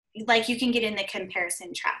like you can get in the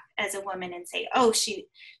comparison trap as a woman and say, oh, she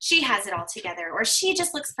has it all together, or she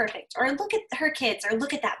just looks perfect, or look at her kids, or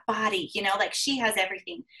look at that body, like she has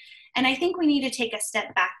everything. And I think we need to take a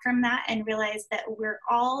step back from that and realize that we're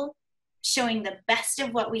all showing the best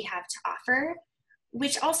of what we have to offer,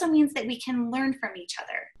 which also means that we can learn from each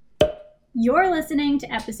other. You're listening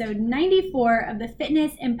to episode 94 of the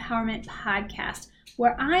Fitness Empowerment Podcast,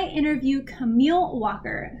 where I interview Camille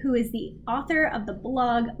Walker, who is the author of the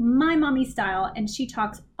blog My Mommy Style, and she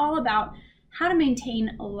talks all about how to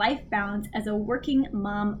maintain life balance as a working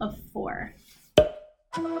mom of 4.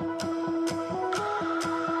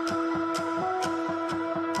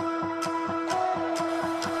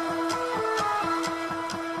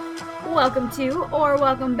 Welcome to, or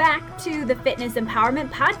welcome back to the Fitness Empowerment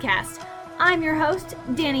Podcast. I'm your host,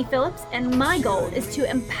 Danny Phillips, and my goal is to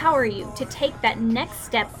empower you to take that next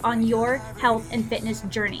step on your health and fitness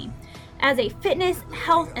journey. As a fitness,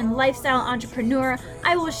 health, and lifestyle entrepreneur,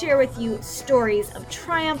 I will share with you stories of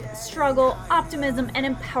triumph, struggle, optimism, and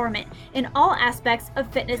empowerment in all aspects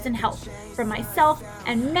of fitness and health from myself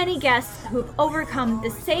and many guests who have overcome the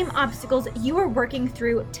same obstacles you are working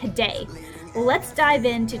through today. Let's dive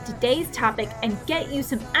into today's topic and get you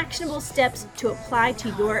some actionable steps to apply to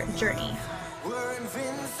your journey. We're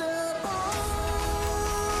invincible.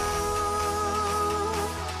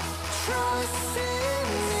 Trust in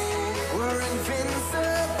me. We're invincible.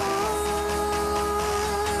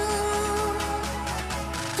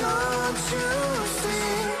 Don't you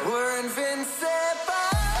see? We're invincible.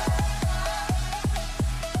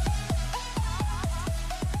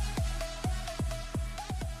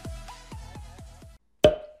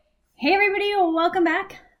 Hey everybody, welcome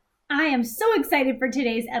back. I am so excited for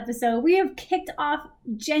today's episode. We have kicked off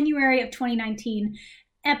January of 2019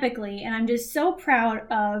 epically, and I'm just so proud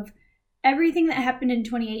of everything that happened in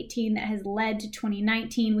 2018 that has led to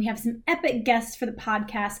 2019. We have some epic guests for the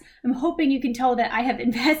podcast. I'm hoping you can tell that I have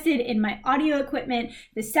invested in my audio equipment.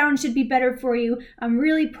 The sound should be better for you. I'm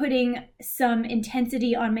really putting some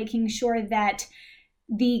intensity on making sure that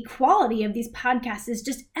the quality of these podcasts is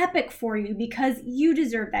just epic for you because you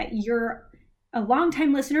deserve that. You're a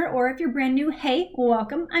longtime listener, or if you're brand new, hey,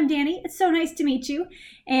 welcome. I'm Danny. It's so nice to meet you.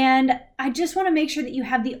 And I just want to make sure that you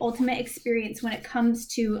have the ultimate experience when it comes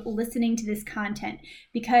to listening to this content,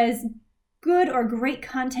 because good or great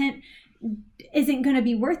content isn't going to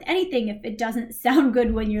be worth anything if it doesn't sound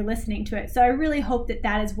good when you're listening to it. So I really hope that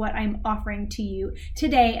that is what I'm offering to you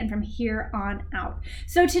today and from here on out.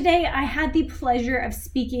 So today I had the pleasure of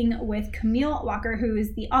speaking with Camille Walker, who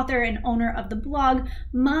is the author and owner of the blog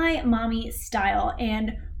My Mommy Style,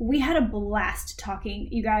 and we had a blast talking.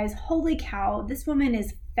 You guys, holy cow, this woman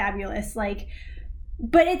is fabulous.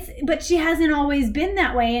 But she hasn't always been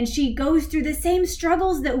that way, and she goes through the same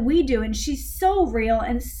struggles that we do, and she's so real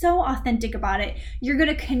and so authentic about it. You're going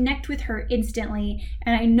to connect with her instantly,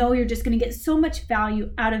 and I know you're just going to get so much value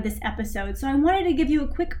out of this episode. So I wanted to give you a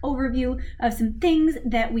quick overview of some things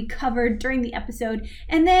that we covered during the episode,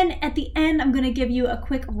 and then at the end I'm going to give you a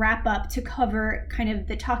quick wrap up to cover kind of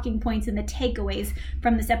the talking points and the takeaways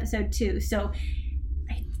from this episode too. So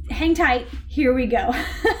hang tight, here we go.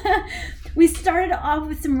 We started off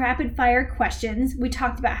with some rapid fire questions. We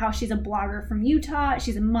talked about how she's a blogger from Utah.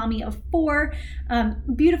 She's a mommy of 4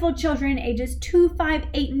 beautiful children, ages 2, 5,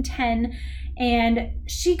 8, and 10. And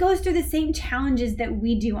she goes through the same challenges that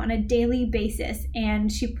we do on a daily basis. And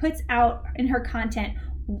she puts out in her content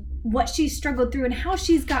what she's struggled through and how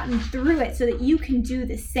she's gotten through it so that you can do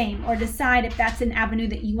the same or decide if that's an avenue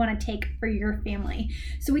that you want to take for your family.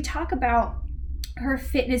 So we talk about her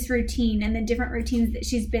fitness routine and the different routines that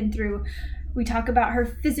she's been through. We talk about her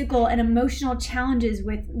physical and emotional challenges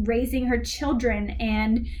with raising her children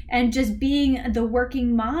and just being the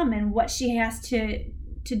working mom and what she has to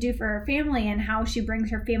do for her family and how she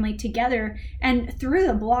brings her family together. And through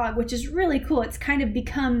the blog, which is really cool, it's kind of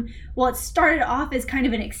become, well, it started off as kind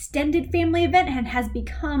of an extended family event and has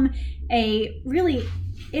become a really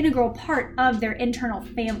integral part of their internal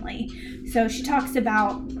family. So she talks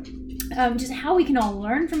about just how we can all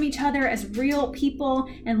learn from each other as real people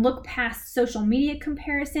and look past social media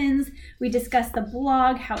comparisons. We discuss the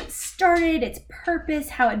blog, how it started, its purpose,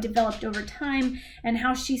 how it developed over time, and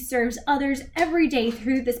how she serves others every day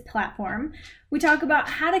through this platform. We talk about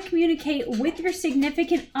how to communicate with your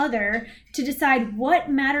significant other to decide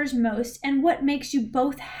what matters most and what makes you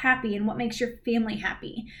both happy and what makes your family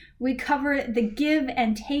happy. We cover the give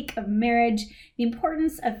and take of marriage, the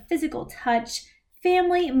importance of physical touch,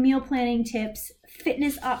 family meal planning tips,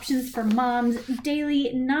 fitness options for moms,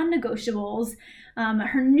 daily non-negotiables,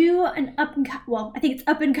 her new and up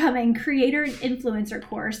and coming creator and influencer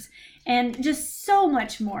course, and just so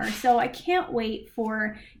much more. So I can't wait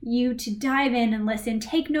for you to dive in and listen.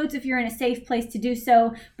 Take notes if you're in a safe place to do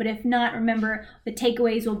so, but if not, remember the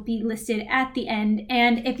takeaways will be listed at the end.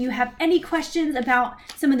 And if you have any questions about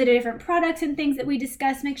some of the different products and things that we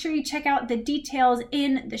discuss, make sure you check out the details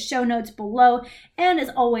in the show notes below. And as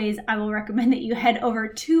always, I will recommend that you head over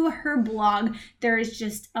to her blog. There is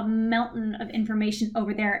just a mountain of information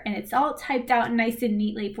over there, and it's all typed out nice and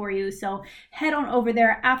neatly for you. So head on over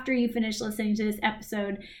there after you finish listening to this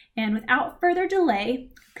episode. And without further delay,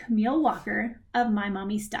 Camille Walker of My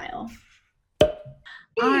Mommy Style. All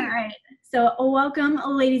right. So welcome,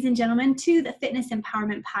 ladies and gentlemen, to the Fitness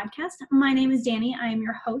Empowerment Podcast. My name is Danny. I am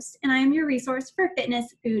your host, and I am your resource for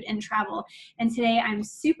fitness, food, and travel. And today I'm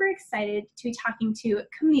super excited to be talking to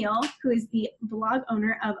Camille, who is the blog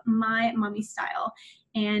owner of My Mommy Style.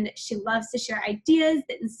 And she loves to share ideas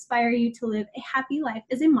that inspire you to live a happy life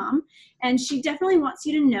as a mom. And she definitely wants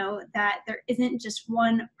you to know that there isn't just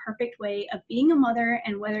one perfect way of being a mother,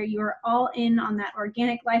 and whether you're all in on that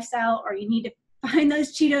organic lifestyle or you need to find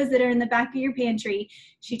those Cheetos that are in the back of your pantry,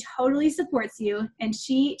 she totally supports you, and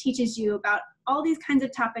she teaches you about all these kinds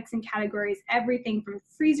of topics and categories, everything from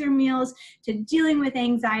freezer meals to dealing with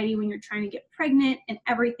anxiety when you're trying to get pregnant and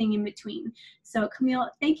everything in between. So Camille,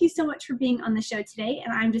 thank you so much for being on the show today,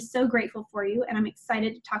 and I'm just so grateful for you, and I'm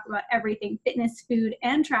excited to talk about everything fitness, food,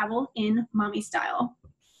 and travel in Mommy Style.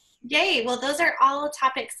 Yay. Well, those are all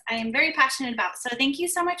topics I am very passionate about. So thank you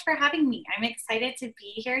so much for having me. I'm excited to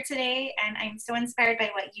be here today, and I'm so inspired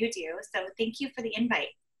by what you do. So thank you for the invite.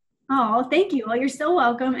 Oh, thank you. Well, you're so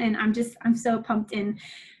welcome. And I'm so pumped in.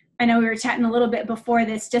 I know we were chatting a little bit before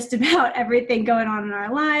this just about everything going on in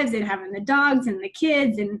our lives and having the dogs and the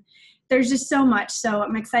kids, and there's just so much. So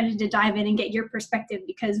I'm excited to dive in and get your perspective,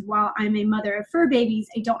 because while I'm a mother of fur babies,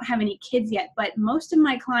 I don't have any kids yet, but most of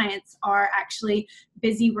my clients are actually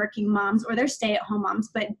busy working moms, or they're stay-at-home moms,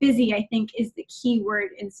 but busy, I think, is the key word.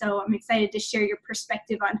 And so I'm excited to share your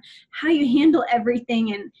perspective on how you handle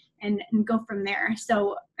everything and go from there.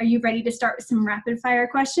 So are you ready to start with some rapid fire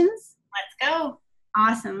questions? Let's go.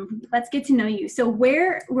 Awesome. Let's get to know you. So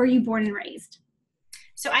where were you born and raised?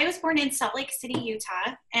 So I was born in Salt Lake City,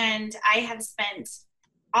 Utah, and I have spent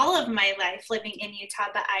all of my life living in Utah,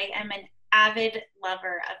 but I am an avid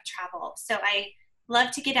lover of travel. So I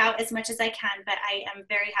love to get out as much as I can, but I am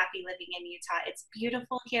very happy living in Utah. It's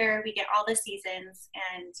beautiful here. We get all the seasons,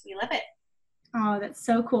 and we love it. Oh, that's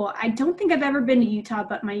so cool. I don't think I've ever been to Utah,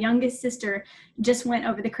 but my youngest sister just went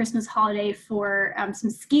over the Christmas holiday for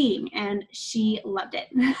some skiing, and she loved it.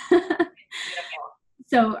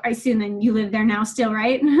 So I assume then you live there now still,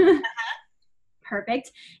 right? Uh-huh.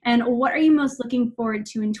 Perfect. And what are you most looking forward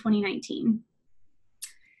to in 2019?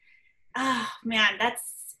 Oh, man, that's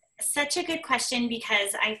such a good question,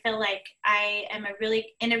 because I feel like I am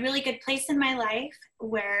in a really good place in my life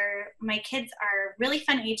where my kids are really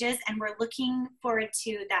fun ages, and we're looking forward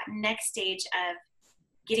to that next stage of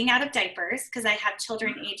getting out of diapers, because I have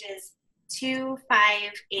children ages 2,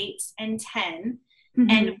 5, 8, and 10. Mm-hmm.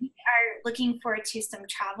 And we are looking forward to some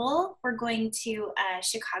travel. We're going to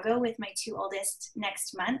Chicago with my 2 oldest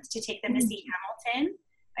next month to take them to see Hamilton.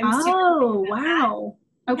 Wow.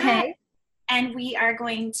 Okay. Yeah. And we are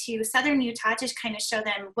going to Southern Utah to kind of show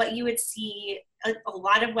them what you would see a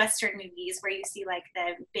lot of Western movies, where you see like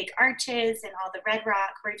the big arches and all the red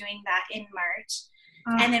rock. We're doing that in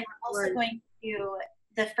March. And then we're also going to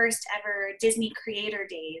the first ever Disney Creator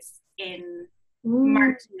Days in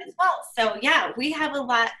March as well. So yeah, we have a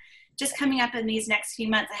lot just coming up in these next few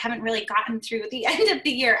months. I haven't really gotten through the end of the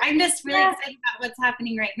year. I'm just really excited about what's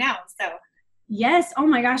happening right now. So yes. Oh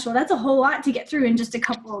my gosh. Well, that's a whole lot to get through in just a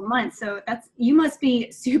couple of months. So you must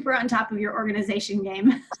be super on top of your organization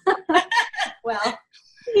game. Well,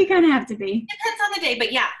 you kind of have to be. Depends on the day,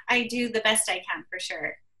 but yeah, I do the best I can for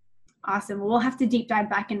sure. Awesome. Well, we'll have to deep dive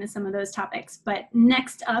back into some of those topics. But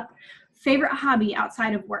next up, favorite hobby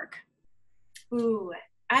outside of work? Ooh,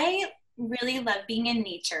 I really love being in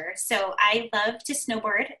nature. So I love to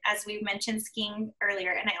snowboard, as we mentioned skiing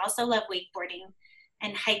earlier, and I also love wakeboarding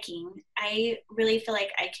and hiking. I really feel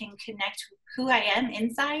like I can connect who I am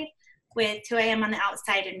inside with who I am on the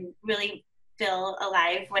outside, and really feel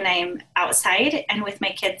alive when I'm outside and with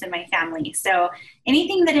my kids and my family. So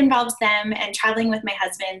anything that involves them and traveling with my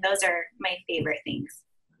husband, those are my favorite things.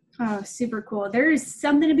 Oh, super cool. There's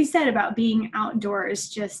something to be said about being outdoors.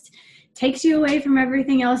 Just takes you away from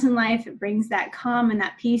everything else in life. It brings that calm and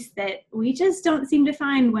that peace that we just don't seem to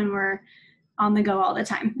find when we're on the go all the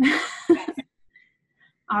time.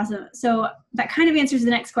 Awesome. So that kind of answers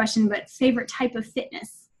the next question, but favorite type of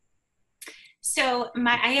fitness? So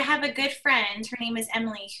I have a good friend, her name is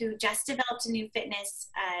Emily, who just developed a new fitness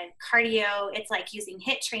cardio. It's like using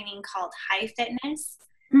HIIT training called High Fitness.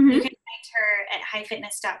 Mm-hmm. You can find her at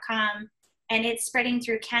highfitness.com, and it's spreading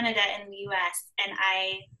through Canada and the US. And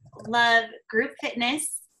I love group fitness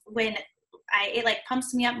when it like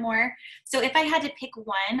pumps me up more. So if I had to pick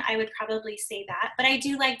one, I would probably say that. But I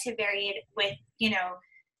do like to vary it with,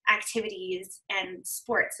 activities and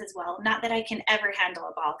sports as well. Not that I can ever handle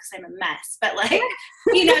a ball because I'm a mess, but like,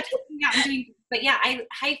 just out and doing. But yeah,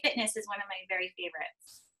 high fitness is one of my very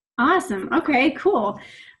favorites. Awesome. Okay, cool.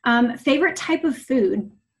 Favorite type of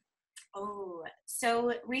food? Oh,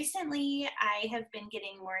 so recently I have been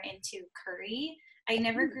getting more into curry. I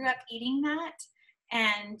never grew up eating that.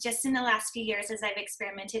 And just in the last few years, as I've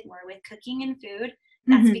experimented more with cooking and food,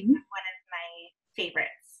 that's become one of my favorites.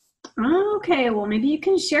 Okay, well, maybe you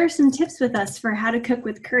can share some tips with us for how to cook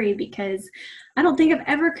with curry, because I don't think I've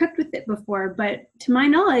ever cooked with it before, but to my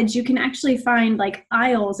knowledge, you can actually find like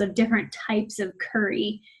aisles of different types of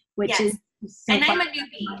curry, which is so and I'm a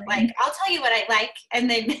newbie. Like, I'll tell you what I like, and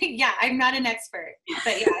then, I'm not an expert,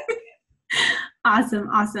 but yeah.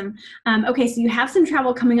 Awesome. Okay, so you have some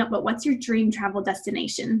travel coming up, but what's your dream travel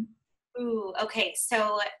destination? Ooh, okay.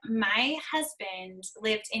 So my husband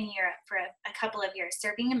lived in Europe for a couple of years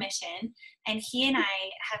serving a mission, and he and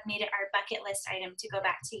I have made it our bucket list item to go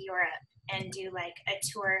back to Europe and do like a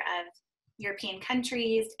tour of European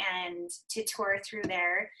countries and to tour through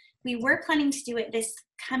there. We were planning to do it this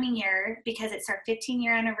coming year because it's our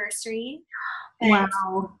 15-year anniversary.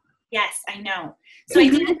 Wow. Yes, I know. So I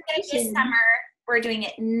didn't do it this summer. We're doing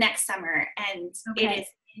it next summer, and it is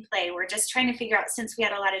in play. We're just trying to figure out, since we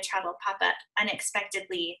had a lot of travel pop up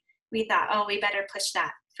unexpectedly, we thought, we better push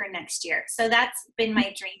that for next year. So that's been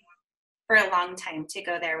my dream for a long time, to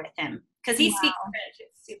go there with him, because he speaks French.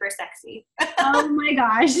 It's super sexy. Oh my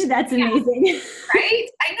gosh, that's amazing. Right?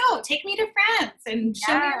 I know. Take me to France and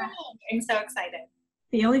show me around. I'm so excited.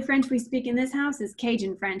 The only French we speak in this house is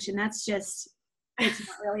Cajun French, and that's just, it's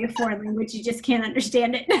not really a foreign language. You just can't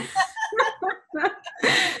understand it.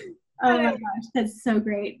 Oh my gosh, that's so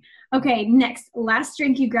great. Okay, next, last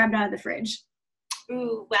drink you grabbed out of the fridge.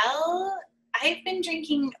 Ooh, well, I've been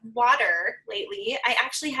drinking water lately. I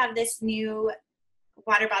actually have this new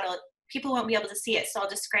water bottle. People won't be able to see it, so I'll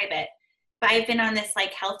describe it. But I've been on this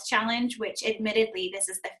like health challenge, which admittedly, this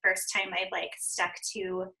is the first time I've like stuck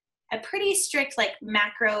to a pretty strict like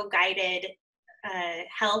macro guided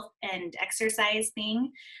health and exercise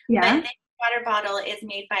thing. Yeah. But water bottle is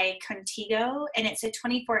made by Contigo, and it's a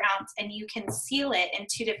 24 ounce, and you can seal it in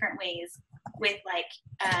two different ways, with like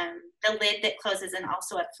the lid that closes and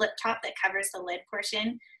also a flip top that covers the lid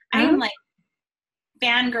portion. I'm like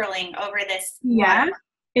fangirling over this. Yeah,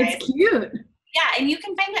 it's cute. Yeah, and you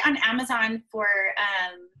can find it on Amazon for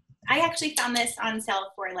I actually found this on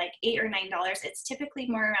sale for like $8 or $9. It's typically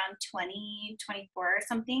more around 20, 24 or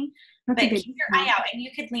something. But keep your eye out, and you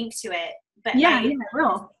could link to it. But I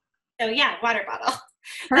will. So yeah, water bottle.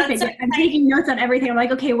 Perfect. So I'm taking notes on everything. I'm like,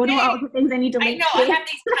 okay, what are all the things I need to link to? I have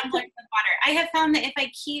these tumblers of water. I have found that if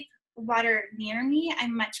I keep water near me,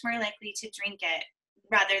 I'm much more likely to drink it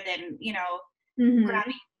rather than,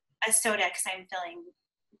 grabbing a soda because I'm feeling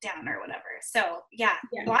down or whatever. So yeah,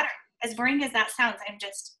 water. As boring as that sounds,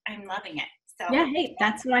 I'm loving it. So yeah, hey,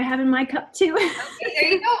 that's what I have in my cup too. Okay,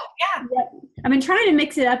 there you go. Yeah. Yep. I've been trying to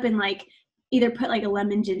mix it up and like either put like a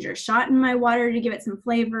lemon ginger shot in my water to give it some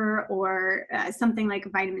flavor, or something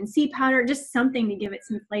like vitamin C powder, just something to give it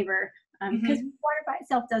some flavor, because water by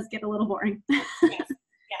itself does get a little boring. Yes.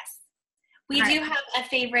 We do have a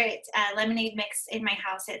favorite lemonade mix in my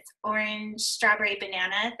house. It's orange strawberry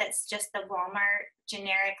banana. That's just the Walmart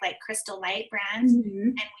generic like Crystal Light brand, and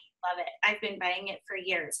we love it. I've been buying it for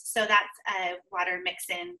years. So that's a water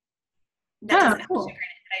mix-in that doesn't have sugar in it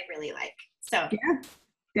that I really like. So yeah.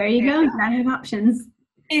 There you go. I have options.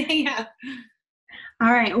 Yeah.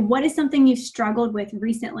 All right. What is something you've struggled with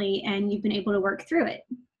recently and you've been able to work through it?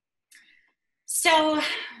 So,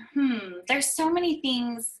 there's so many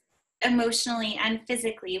things emotionally and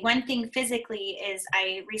physically. One thing physically is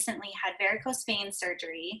I recently had varicose vein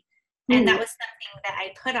surgery, and that was something that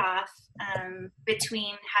I put off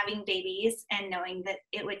between having babies and knowing that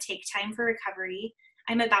it would take time for recovery.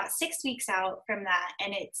 I'm about 6 weeks out from that,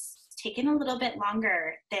 and it's taken a little bit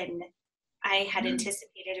longer than I had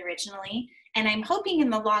anticipated originally, and I'm hoping in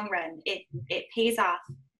the long run it pays off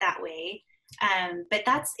that way. But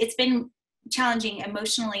it's been challenging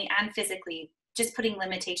emotionally and physically, just putting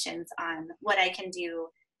limitations on what I can do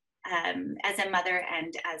as a mother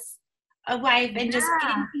and as a wife, and just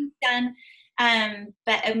getting things done.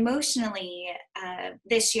 But emotionally,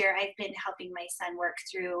 this year I've been helping my son work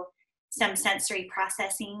through some sensory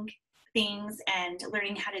processing things and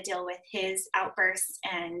learning how to deal with his outbursts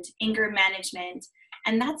and anger management.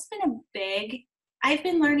 And that's been I've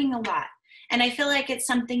been learning a lot. And I feel like it's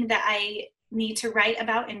something that I need to write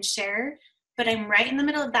about and share, but I'm right in the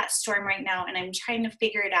middle of that storm right now, and I'm trying to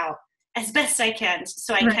figure it out as best I can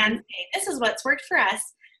so I can say, this is what's worked for us,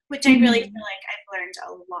 which I really feel like I've learned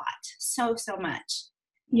a lot, so much.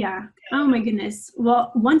 Yeah. Oh my goodness.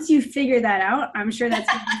 Well, once you figure that out, I'm sure that's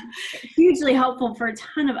hugely helpful for a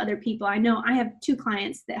ton of other people. I know I have 2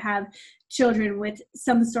 clients that have children with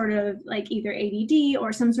some sort of like either ADD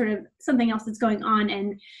or some sort of something else that's going on.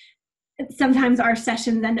 And sometimes our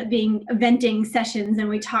sessions end up being venting sessions, and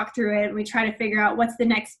we talk through it and we try to figure out what's the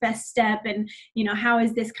next best step, and how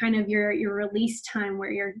is this kind of your release time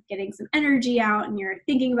where you're getting some energy out and you're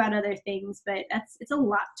thinking about other things. But it's a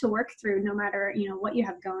lot to work through, no matter what you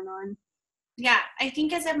have going on. Yeah, I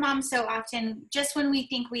think as a mom, so often just when we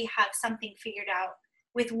think we have something figured out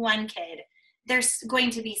with one kid, there's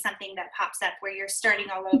going to be something that pops up where you're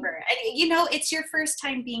starting all over. And it's your first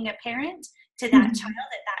time being a parent to that child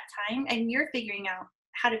at that time, and you're figuring out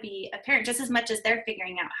how to be a parent just as much as they're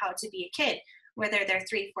figuring out how to be a kid, whether they're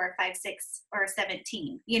 3, 4, 5, 6, or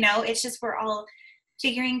 17. It's just we're all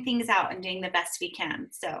figuring things out and doing the best we can.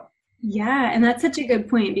 So yeah, and that's such a good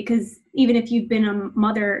point, because even if you've been a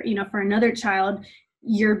mother, for another child,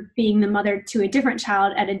 you're being the mother to a different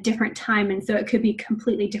child at a different time, and so it could be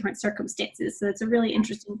completely different circumstances. So it's a really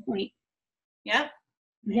interesting point. Yep.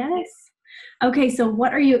 Yes. Okay, so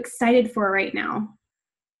what are you excited for right now?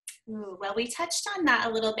 Ooh, well, we touched on that a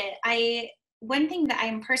little bit. One thing that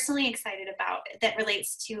I'm personally excited about that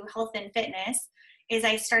relates to health and fitness is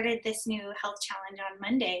I started this new health challenge on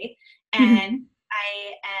Monday, and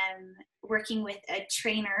I am working with a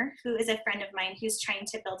trainer who is a friend of mine who's trying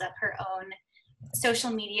to build up her own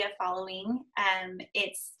social media following.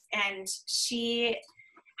 And she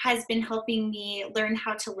has been helping me learn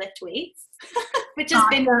how to lift weights, which has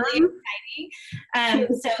been really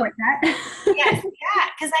exciting. Support that. Yes, yeah,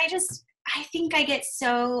 because I think I get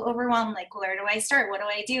so overwhelmed, like, where do I start? What do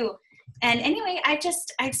I do? And anyway,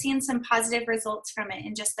 I've seen some positive results from it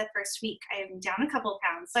in just the first week. I'm down a couple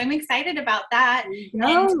pounds, so I'm excited about that. And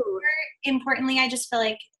more importantly, I just feel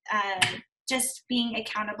like just being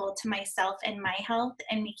accountable to myself and my health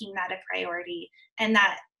and making that a priority. And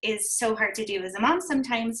that is so hard to do as a mom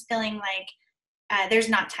sometimes, feeling like there's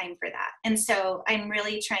not time for that. And so I'm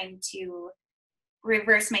really trying to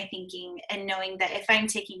reverse my thinking and knowing that if I'm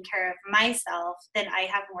taking care of myself, then I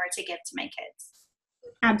have more to give to my kids.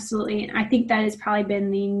 Absolutely. I think that has probably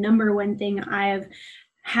been the number one thing I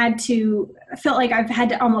felt like I've had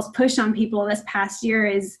to almost push on people this past year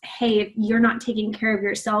is, hey, if you're not taking care of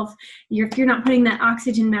yourself, if you're not putting that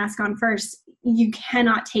oxygen mask on first, you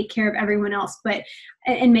cannot take care of everyone else.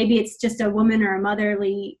 And maybe it's just a woman or a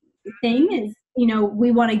motherly thing is,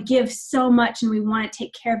 we want to give so much and we want to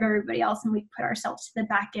take care of everybody else, and we put ourselves to the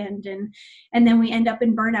back end, and then we end up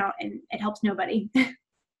in burnout, and it helps nobody.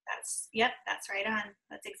 That's right on.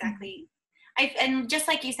 That's exactly. And just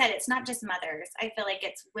like you said, it's not just mothers. I feel like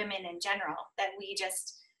it's women in general that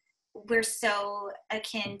we're so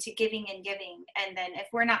akin to giving and giving. And then if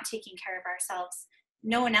we're not taking care of ourselves,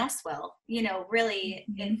 no one else will. Really,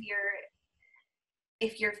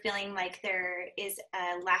 if you're feeling like there is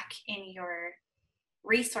a lack in your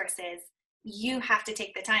resources, you have to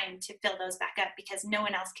take the time to fill those back up, because no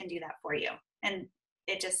one else can do that for you. And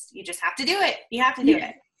you just have to do it. You have to do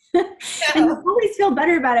it. So, and you always feel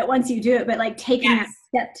better about it once you do it, but like taking that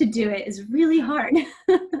step to do it is really hard. It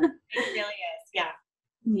really is. Yeah.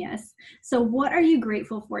 Yes. So what are you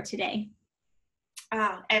grateful for today?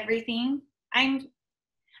 Everything. I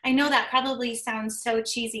know that probably sounds so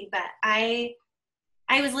cheesy, but I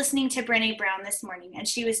was listening to Brené Brown this morning, and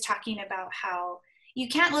she was talking about how you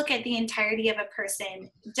can't look at the entirety of a person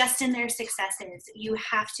just in their successes. You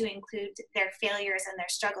have to include their failures and their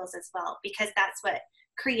struggles as well, because that's what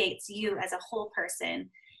creates you as a whole person.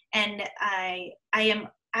 And I am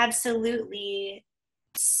absolutely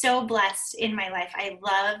so blessed in my life. I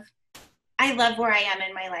love where I am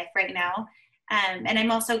in my life right now. And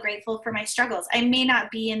I'm also grateful for my struggles. I may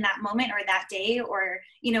not be in that moment or that day, or,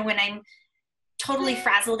 when I'm totally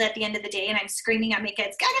frazzled at the end of the day and I'm screaming at my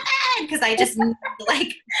kids, go to bed, because I just need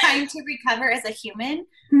time to recover as a human.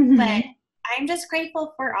 But I'm just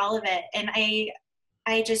grateful for all of it. And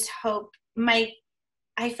I just hope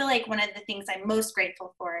I feel like one of the things I'm most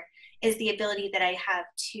grateful for is the ability that I have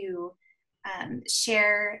to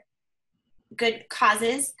share good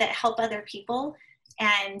causes that help other people,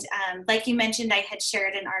 And like you mentioned, I had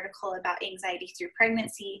shared an article about anxiety through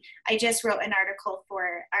pregnancy. I just wrote an article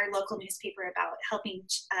for our local newspaper about helping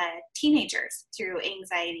teenagers through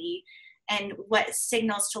anxiety and what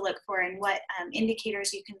signals to look for and what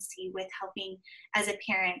indicators you can see with helping as a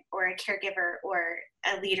parent or a caregiver or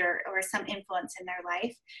a leader or some influence in their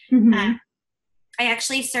life. Mm-hmm. I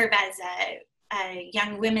actually serve as a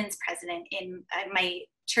young women's president in my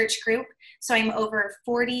church group. So I'm over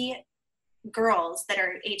 40 girls that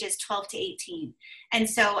are ages 12 to 18. And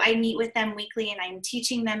so I meet with them weekly and I'm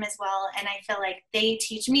teaching them as well. And I feel like they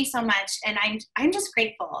teach me so much and I'm just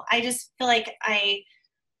grateful. I just feel like I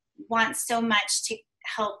want so much to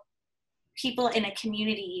help people in a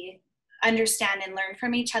community understand and learn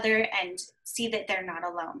from each other and see that they're not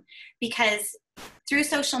alone. Because through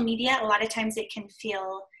social media, a lot of times it can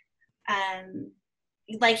feel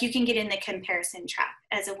like you can get in the comparison trap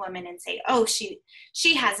as a woman and say, oh, she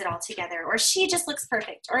has it all together, or she just looks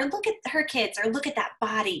perfect, or look at her kids, or look at that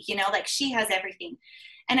body, like she has everything.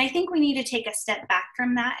 And I think we need to take a step back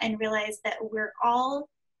from that and realize that we're all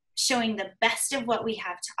showing the best of what we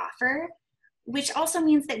have to offer, which also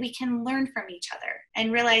means that we can learn from each other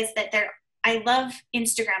and realize that I love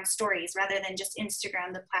Instagram stories rather than just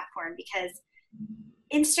Instagram, the platform, because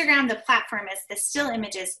Instagram, the platform, is the still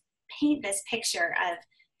images paint this picture of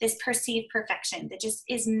this perceived perfection that just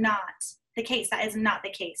is not the case. That is not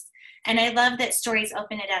the case. And I love that stories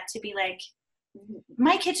open it up to be like,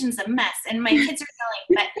 my kitchen's a mess and my kids are yelling,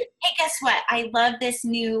 but hey, guess what? I love this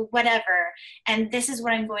new whatever. And this is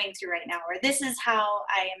what I'm going through right now. Or this is how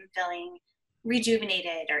I am feeling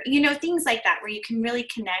rejuvenated, or, things like that, where you can really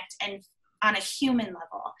connect and on a human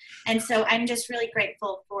level. And so I'm just really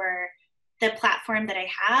grateful for the platform that I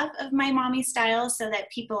have of My Mommy Style, so that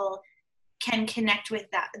people can connect with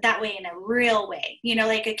that way in a real way,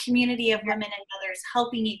 like a community of women and mothers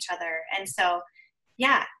helping each other. And so,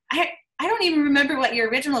 yeah, I don't even remember what your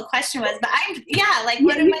original question was, but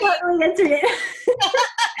what am I? You totally answered it.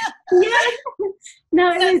 Yeah.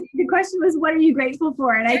 No, the question was, what are you grateful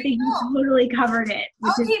for? And I think you totally covered it.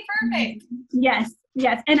 Okay, perfect. Yes.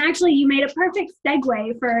 And actually you made a perfect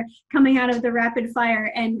segue for coming out of the rapid fire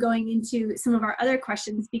and going into some of our other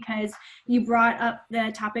questions, because you brought up the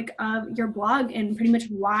topic of your blog and pretty much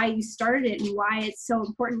why you started it and why it's so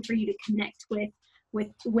important for you to connect with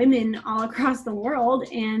women all across the world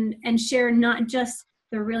and share not just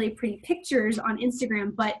the really pretty pictures on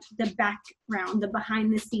Instagram, but the background, the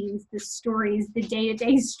behind the scenes, the stories, the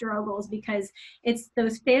day-to-day struggles, because it's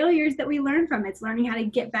those failures that we learn from. It's learning how to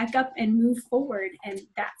get back up and move forward. And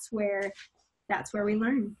that's where we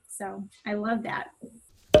learn. So I love that.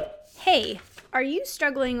 Hey, are you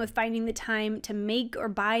struggling with finding the time to make or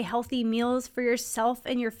buy healthy meals for yourself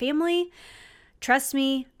and your family? Trust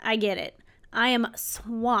me, I get it. I am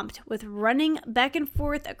swamped with running back and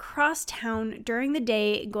forth across town during the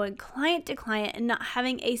day, going client to client and not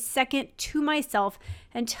having a second to myself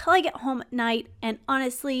until I get home at night. And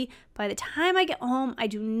honestly, by the time I get home, I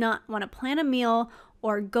do not want to plan a meal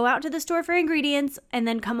or go out to the store for ingredients and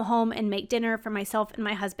then come home and make dinner for myself and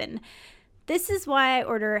my husband. This is why I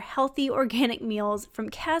order healthy organic meals from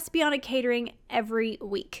Caspiana Catering every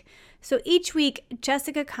week. So each week,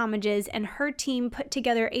 Jessica Commages and her team put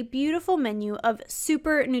together a beautiful menu of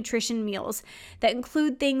super nutrition meals that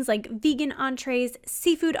include things like vegan entrees,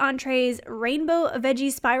 seafood entrees, rainbow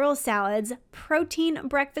veggie spiral salads, protein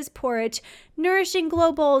breakfast porridge, nourishing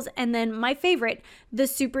glow bowls, and then my favorite, the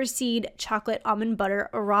Super Seed chocolate almond butter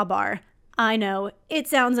raw bar. I know, it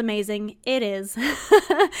sounds amazing. It is.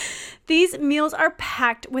 These meals are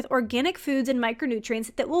packed with organic foods and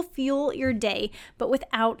micronutrients that will fuel your day, but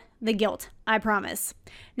without the guilt, I promise.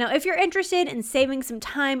 Now, if you're interested in saving some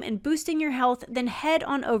time and boosting your health, then head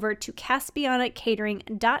on over to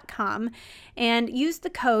caspianacatering.com and use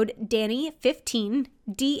the code DANYE15,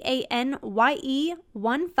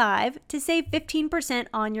 DANYE15, to save 15%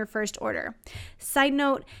 on your first order. Side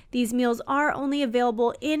note, these meals are only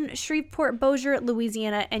available in Shreveport, Bossier,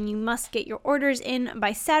 Louisiana, and you must get your orders in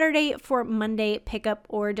by Saturday for Monday pickup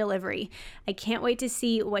or delivery. I can't wait to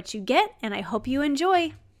see what you get, and I hope you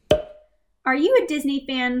enjoy. Are you a Disney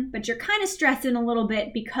fan, but you're kind of stressing a little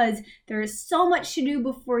bit because there is so much to do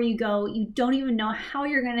before you go? You don't even know how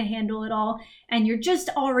you're going to handle it all, and you're just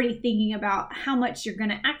already thinking about how much you're going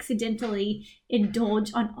to accidentally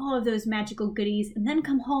indulge on all of those magical goodies and then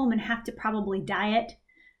come home and have to probably diet.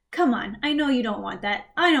 Come on, I know you don't want that.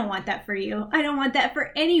 I don't want that for you. I don't want that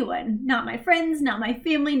for anyone. Not my friends, not my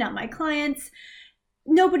family, not my clients.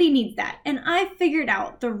 Nobody needs that. And I figured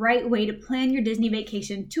out the right way to plan your Disney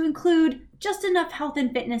vacation to include just enough health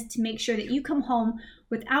and fitness to make sure that you come home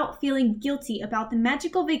without feeling guilty about the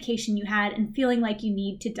magical vacation you had and feeling like you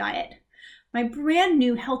need to diet. My brand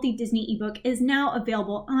new Healthy Disney ebook is now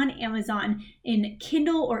available on Amazon in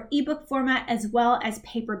Kindle or ebook format as well as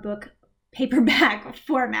paperback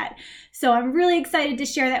format. So I'm really excited to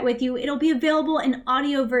share that with you. It'll be available in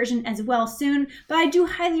audio version as well soon, but I do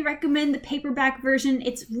highly recommend the paperback version.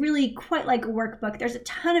 It's really quite like a workbook. There's a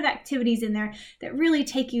ton of activities in there that really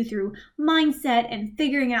take you through mindset and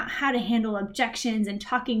figuring out how to handle objections and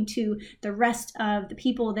talking to the rest of the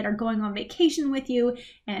people that are going on vacation with you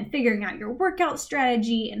and figuring out your workout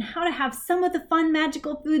strategy and how to have some of the fun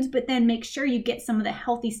magical foods, but then make sure you get some of the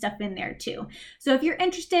healthy stuff in there too. So if you're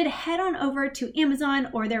interested, head on over to Amazon,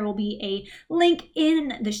 or there will be a link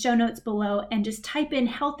in the show notes below, and just type in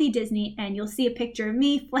Healthy Disney and you'll see a picture of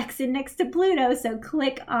me flexing next to Pluto. So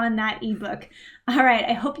click on that ebook. All right,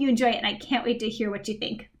 I hope you enjoy it and I can't wait to hear what you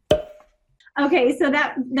think. Okay, so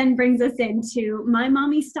that then brings us into My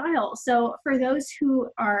Mommy Style. So for those who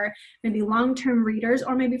are maybe long-term readers,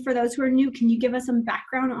 or maybe for those who are new, can you give us some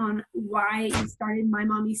background on why you started My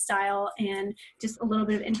Mommy Style and just a little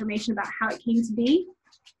bit of information about how it came to be?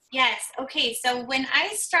 Yes. Okay. So when I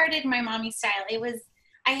started My Mommy Style,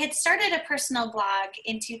 I had started a personal blog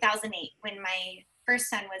in 2008 when my first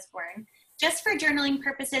son was born. Just for journaling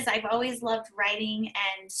purposes, I've always loved writing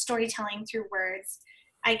and storytelling through words.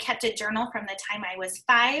 I kept a journal from the time I was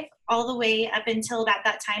 5 all the way up until about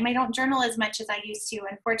that time. I don't journal as much as I used to,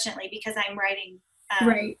 unfortunately, because I'm writing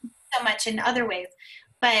so much in other ways.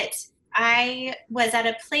 But I was at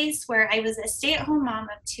a place where I was a stay-at-home mom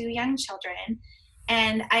of 2 young children.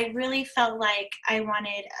 And I really felt like I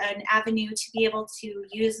wanted an avenue to be able to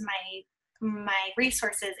use my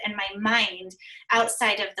resources and my mind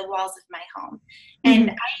outside of the walls of my home. Mm-hmm.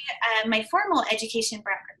 And my formal education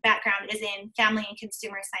background is in family and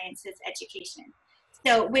consumer sciences education,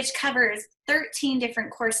 so which covers 13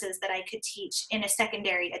 different courses that I could teach in a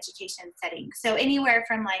secondary education setting. So anywhere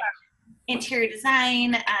from like interior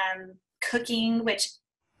design, cooking, which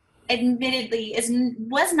admittedly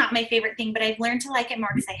was not my favorite thing, but I've learned to like it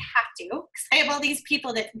more because I have to, because I have all these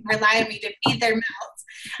people that rely on me to feed their mouths.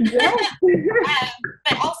 Yes.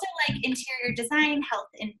 But also like interior design, health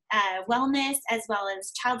and wellness, as well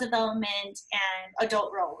as child development and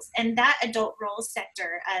adult roles. And that adult roles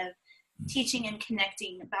sector of teaching and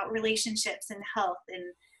connecting about relationships and health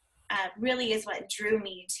and really is what drew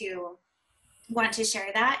me to want to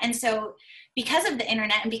share that. And so because of the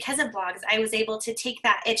internet and because of blogs, I was able to take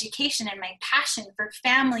that education and my passion for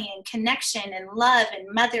family and connection and love and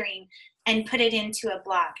mothering and put it into a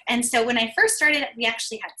blog. And so when I first started, we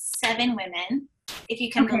actually had 7 women, if you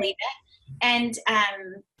can believe it. And,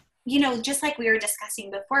 you know, just like we were discussing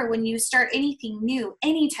before, when you start anything new,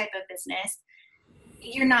 any type of business,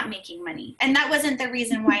 you're not making money. And that wasn't the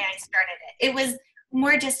reason why I started it. It was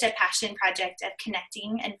more just a passion project of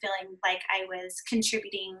connecting and feeling like I was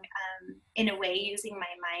contributing in a way using my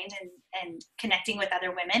mind and connecting with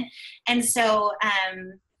other women. And so,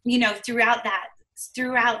 you know, throughout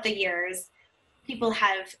the years, people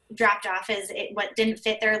have dropped off as what didn't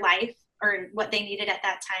fit their life or what they needed at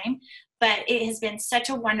that time. But it has been such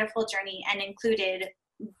a wonderful journey and included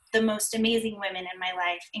the most amazing women in my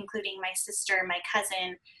life, including my sister, my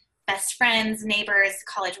cousin, best friends, neighbors,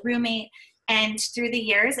 college roommate. And through the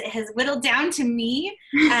years, it has whittled down to me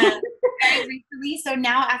very recently. So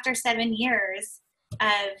now after 7 years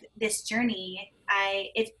of this journey,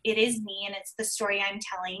 it is me and it's the story I'm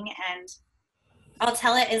telling, and I'll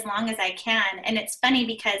tell it as long as I can. And it's funny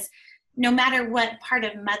because no matter what part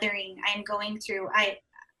of mothering I'm going through,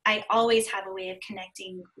 I always have a way of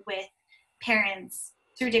connecting with parents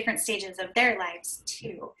through different stages of their lives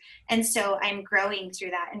too. And so I'm growing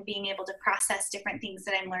through that and being able to process different things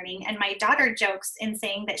that I'm learning. And my daughter jokes in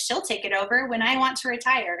saying that she'll take it over when I want to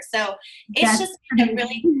retire. So it's just been a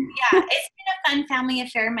really, it's been a fun family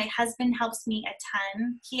affair. My husband helps me a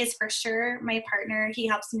ton. He is for sure my partner. He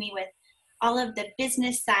helps me with all of the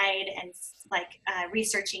business side and like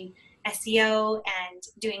researching SEO and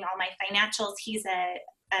doing all my financials. He's a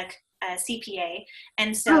CPA,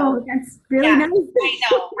 and so that's really nice. I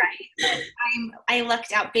know, right? I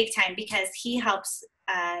lucked out big time because he helps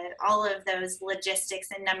all of those logistics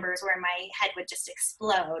and numbers where my head would just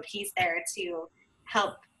explode. He's there to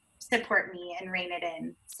help support me and rein it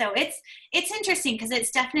in. So it's interesting because it's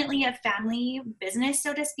definitely a family business,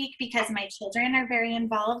 so to speak, because my children are very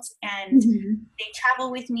involved and they travel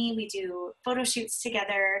with me. We do photo shoots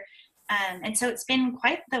together. And so it's been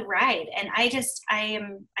quite the ride, and I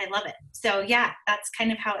love it. So yeah, that's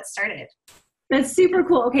kind of how it started. That's super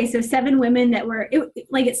cool. Okay, so 7 women that were,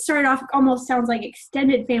 it started off almost sounds like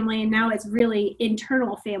extended family, and now it's really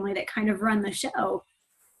internal family that kind of run the show.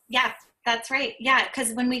 Yeah, that's right. Yeah,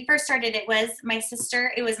 because when we first started, it was my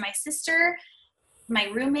sister. It was my sister, my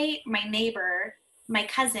roommate, my neighbor, my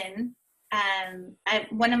cousin,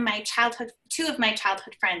 one of my childhood, two of my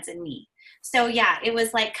childhood friends, and me. So yeah, it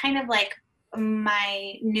was like kind of like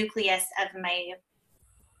my nucleus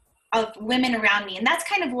of women around me, and that's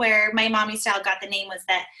kind of where my mommy style got the name. Was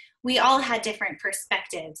that we all had different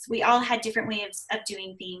perspectives, we all had different ways of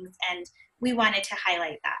doing things, and we wanted to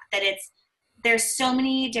highlight that there's so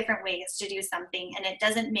many different ways to do something, and it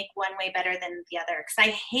doesn't make one way better than the other. Because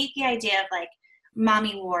I hate the idea of like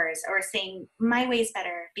mommy wars or saying my way's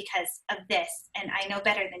better because of this and I know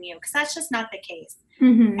better than you, because that's just not the case.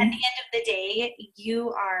 Mm-hmm. At the end of the day,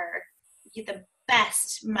 you are the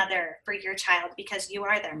best mother for your child because you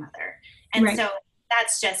are their mother. And Right. so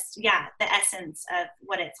that's just, yeah, the essence of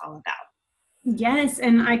what it's all about. Yes,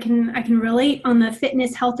 and I can relate on the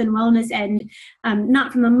fitness, health, and wellness end,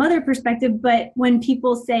 not from a mother perspective, but when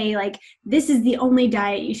people say like, this is the only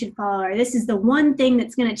diet you should follow, or this is the one thing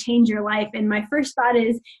that's going to change your life, and my first thought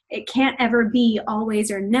is it can't ever be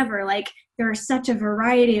always or never. Like, there are such a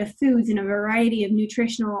variety of foods and a variety of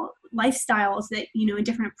nutritional lifestyles that, and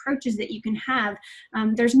different approaches that you can have.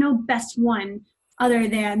 There's no best one other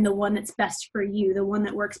than the one that's best for you, the one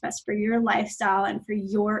that works best for your lifestyle and for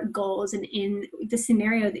your goals and in the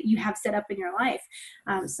scenario that you have set up in your life.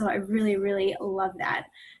 So I really, really love that.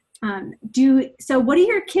 So what do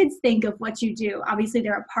your kids think of what you do? Obviously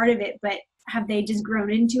they're a part of it, but have they just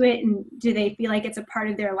grown into it, and do they feel like it's a part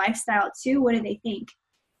of their lifestyle too? What do they think?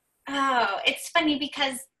 Oh, it's funny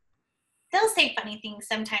because they'll say funny things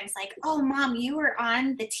sometimes, like, oh, Mom, you were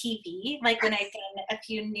on the TV, like when I've done a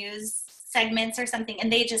few news segments or something,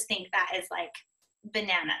 and they just think that is like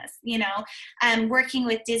bananas, Working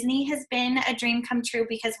with Disney has been a dream come true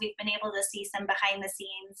because we've been able to see some behind the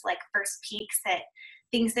scenes, like first peeks at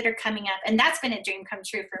things that are coming up. And that's been a dream come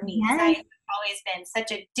true for me because Yes. I've always been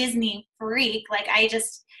such a Disney freak. Like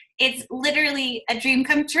it's literally a dream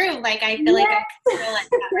come true. Like I feel like I can feel it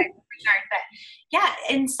in that regard. But yeah,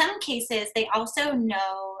 in some cases, they also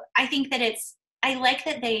know, I think that I like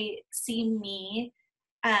that they see me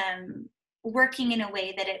working in a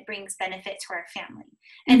way that it brings benefit to our family.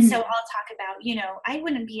 And so I'll talk about, I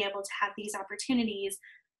wouldn't be able to have these opportunities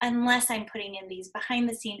unless I'm putting in these behind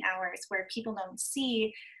the scene hours where people don't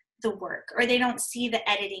see the work, or they don't see the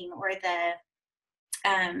editing, or the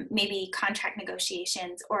maybe contract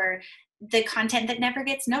negotiations, or the content that never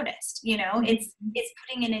gets noticed. It's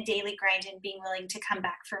putting in a daily grind and being willing to come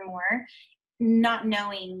back for more, not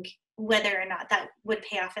knowing whether or not that would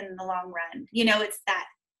pay off in the long run. It's that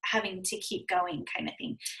having to keep going kind of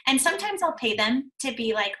thing. And sometimes I'll pay them to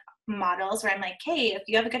be like models where I'm like, hey, if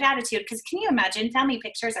you have a good attitude, because can you imagine, family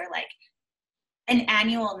pictures are like an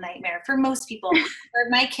annual nightmare for most people. For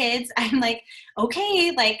my kids, I'm like,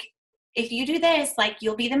 okay, like if you do this, like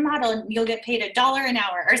you'll be the model and you'll get paid $1 an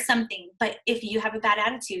hour or something. But if you have a bad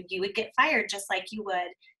attitude, you would get fired just like you would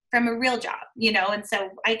from a real job, And so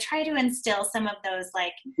I try to instill some of those,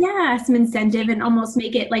 like, Some incentive and almost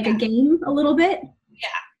make it like a game a little bit. Yeah.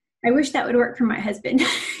 I wish that would work for my husband,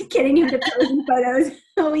 getting him to pose in photos.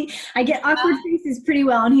 I get awkward faces pretty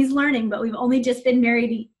well, and he's learning, but we've only just been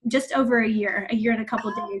married just over a year and a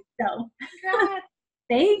couple days. So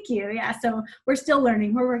thank you. Yeah. So we're still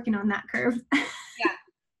learning. We're working on that curve. Yeah.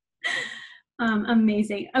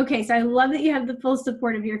 Amazing. Okay. So I love that you have the full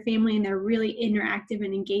support of your family and they're really interactive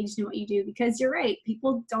and engaged in what you do, because you're right.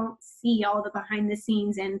 People don't see all the behind the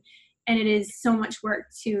scenes, and it is so much work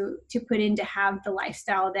to put in to have the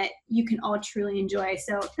lifestyle that you can all truly enjoy.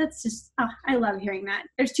 So that's just, I love hearing that.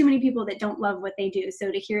 There's too many people that don't love what they do.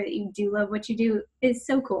 So to hear that you do love what you do is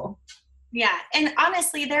so cool. Yeah. And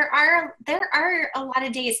honestly, there are a lot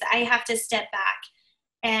of days that I have to step back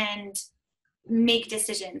and make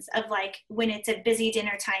decisions of like when it's a busy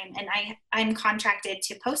dinner time and I'm contracted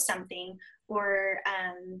to post something, or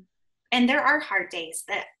and there are hard days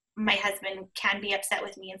that my husband can be upset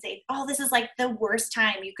with me and say, oh, this is like the worst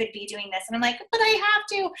time you could be doing this. And I'm like, but I have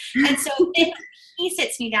to. And so then he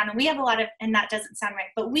sits me down, and we have and that doesn't sound right,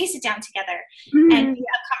 but we sit down together and we have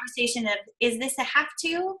a conversation of, is this a have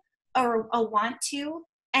to or a want to?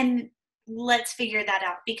 And let's figure that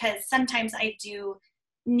out, because sometimes I do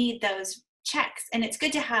need those checks, and it's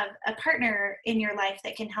good to have a partner in your life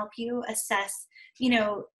that can help you assess,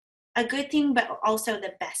 a good thing, but also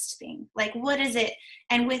the best thing. Like, what is it?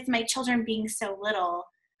 And with my children being so little,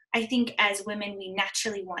 I think as women, we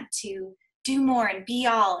naturally want to do more and be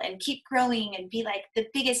all and keep growing and be like the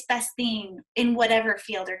biggest, best thing in whatever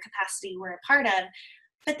field or capacity we're a part of.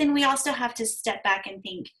 But then we also have to step back and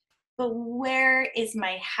think, but where is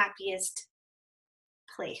my happiest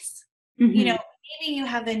place? maybe you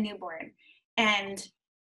have a newborn and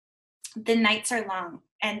the nights are long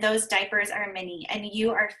and those diapers are many and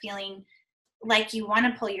you are feeling like you want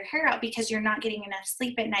to pull your hair out because you're not getting enough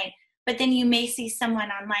sleep at night, but then you may see someone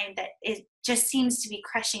online that just seems to be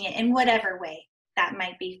crushing it in whatever way that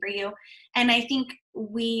might be for you. And I think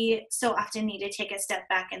we so often need to take a step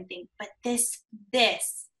back and think, but this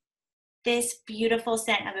beautiful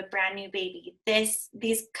scent of a brand new baby,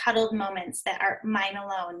 these cuddled moments that are mine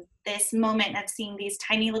alone, this moment of seeing these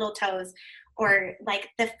tiny little toes, or like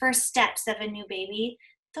the first steps of a new baby,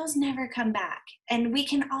 those never come back. And we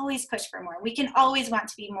can always push for more. We can always want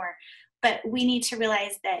to be more, but we need to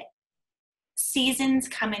realize that seasons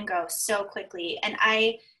come and go so quickly. And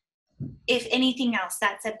if anything else,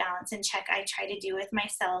 that's a balance and check I try to do with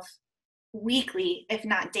myself weekly, if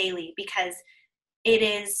not daily, because it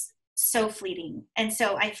is so fleeting. And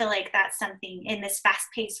so I feel like that's something in this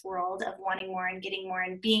fast-paced world of wanting more and getting more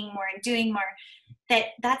and being more and doing more,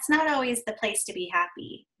 that's not always the place to be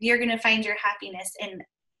happy. You're going to find your happiness in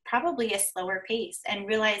probably a slower pace and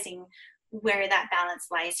realizing where that balance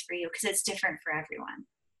lies for you, because it's different for everyone.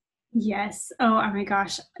 Yes. Oh my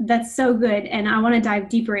gosh. That's so good. And I want to dive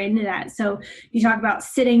deeper into that. So you talk about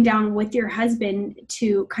sitting down with your husband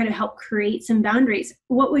to kind of help create some boundaries.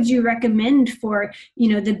 What would you recommend for,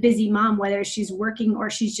 the busy mom, whether she's working or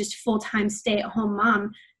she's just full-time stay-at-home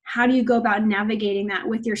mom? How do you go about navigating that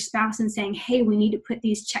with your spouse and saying, hey, we need to put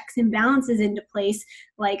these checks and balances into place?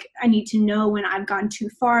 Like, I need to know when I've gone too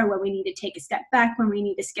far, when we need to take a step back, when we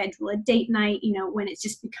need to schedule a date night, when it's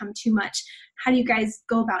just become too much. How do you guys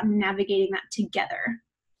go about navigating that together?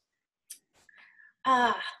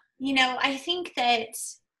 I think that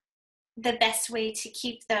the best way to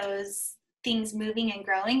keep those things moving and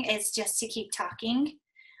growing is just to keep talking.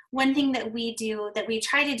 One thing that we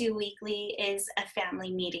try to do weekly is a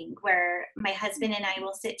family meeting where my husband and I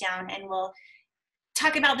will sit down and we'll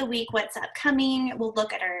talk about the week, what's upcoming. We'll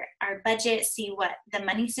look at our budget, see what the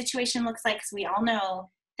money situation looks like, because we all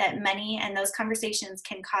know that money and those conversations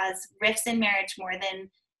can cause rifts in marriage more than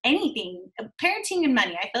anything. Parenting and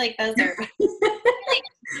money, I feel like those are really,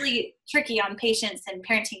 really tricky on patience and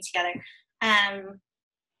parenting together.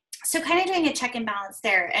 So kind of doing a check and balance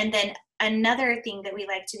there. And then another thing that we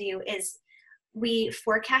like to do is we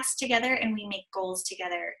forecast together and we make goals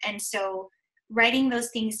together. And so writing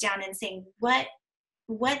those things down and saying, what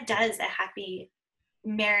does a happy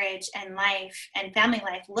marriage and life and family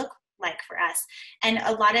life look like for us? And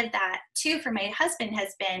a lot of that too for my husband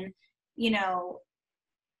has been,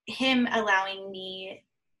 him allowing me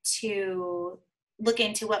to look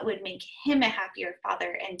into what would make him a happier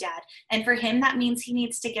father and dad. And for him, that means he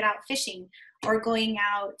needs to get out fishing or going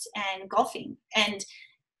out and golfing. And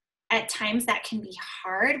at times that can be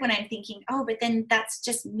hard when I'm thinking, oh, but then that's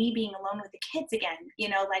just me being alone with the kids again,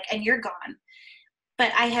 and you're gone.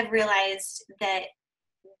 But I have realized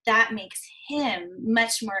that makes him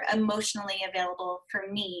much more emotionally available for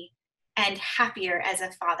me and happier as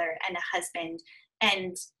a father and a husband.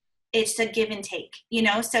 And it's a give and take,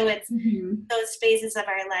 so it's those phases of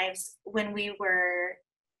our lives when we were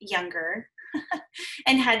younger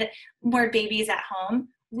and had more babies at home,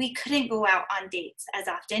 we couldn't go out on dates as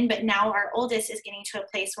often, but now our oldest is getting to a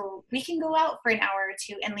place where we can go out for an hour or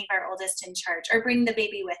two and leave our oldest in charge, or bring the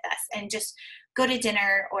baby with us and just go to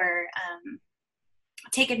dinner or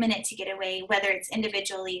take a minute to get away, whether it's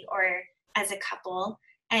individually or as a couple.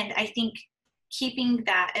 And I think keeping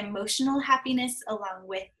that emotional happiness along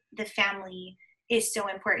with the family is so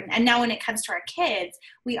important. And now when it comes to our kids,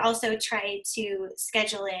 we also try to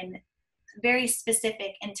schedule in very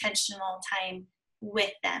specific intentional time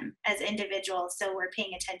with them as individuals, so we're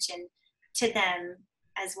paying attention to them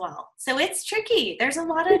as well. So it's tricky. There's a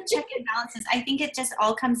lot of check and balances. I think it just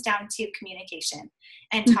all comes down to communication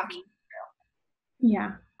and talking through.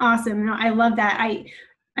 Yeah, awesome. No, I love that. I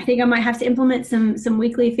think I might have to implement some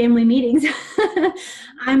weekly family meetings.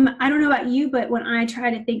 I don't know about you, but when I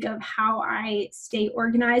try to think of how I stay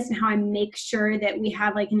organized and how I make sure that we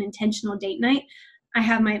have like an intentional date night, I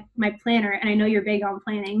have my planner, and I know you're big on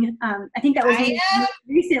planning. I think that was a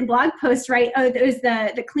recent blog post, right? Oh, it was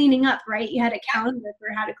the cleaning up, right? You had a calendar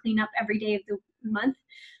for how to clean up every day of the month.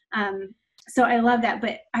 So I love that.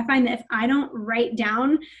 But I find that if I don't write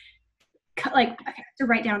down, I have to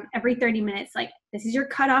write down every 30 minutes, like, this is your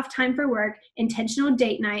cutoff time for work, intentional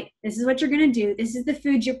date night. This is what you're going to do. This is the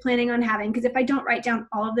food you're planning on having. Because if I don't write down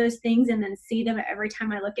all of those things and then see them every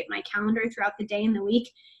time I look at my calendar throughout the day and the week,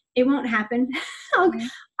 it won't happen.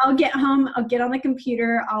 I'll get home, I'll get on the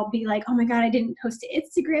computer, I'll be like, oh my God, I didn't post to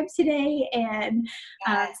Instagram today. And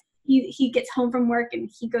he gets home from work and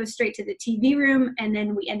he goes straight to the TV room. And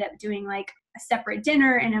then we end up doing like a separate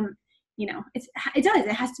dinner. And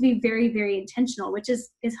it has to be very, very intentional, which is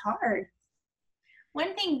hard.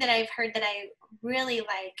 One thing that I've heard that I really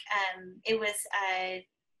like,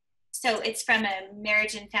 so it's from a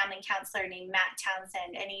marriage and family counselor named Matt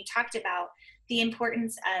Townsend, and he talked about the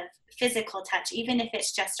importance of physical touch, even if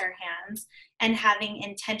it's just our hands, and having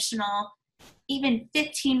intentional, even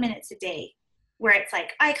 15 minutes a day, where it's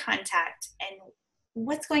like eye contact and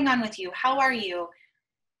what's going on with you? How are you?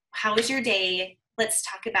 How was your day? Let's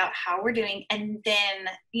talk about how we're doing. And then,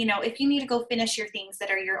 if you need to go finish your things that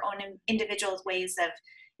are your own individual ways of,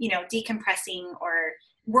 decompressing or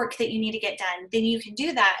work that you need to get done, then you can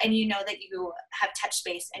do that. And that you have touch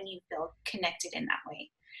space and you feel connected in that way.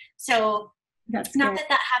 So that's not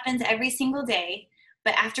that happens every single day,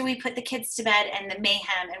 but after we put the kids to bed and the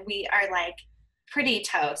mayhem and we are like pretty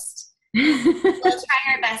toast, we'll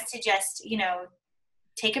try our best to just,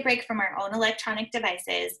 take a break from our own electronic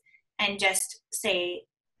devices and just say,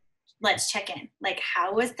 let's check in. Like,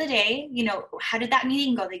 how was the day? How did that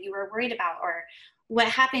meeting go that you were worried about? Or what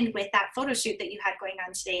happened with that photo shoot that you had going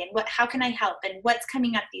on today? And how can I help? And what's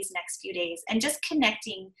coming up these next few days? And just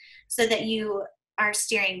connecting so that you are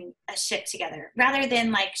steering a ship together rather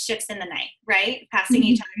than like ships in the night, right? Passing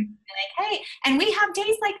each other like, hey, and we have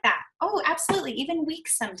days like that. Oh, absolutely. Even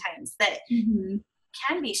weeks sometimes that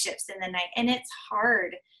can be shifts in the night, and it's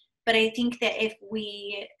hard. But I think that if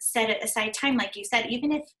we set it aside time, like you said,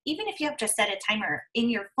 even if you have to set a timer in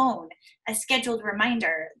your phone, a scheduled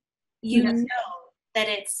reminder, know that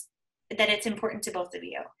it's important to both of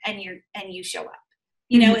you, and you show up.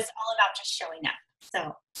 It's all about just showing up.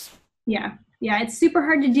 So yeah, it's super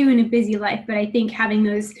hard to do in a busy life, but I think having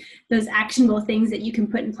those actionable things that you can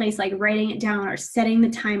put in place, like writing it down or setting the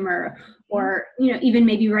timer, or even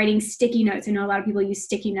maybe writing sticky notes. I know a lot of people use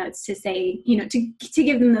sticky notes to say, to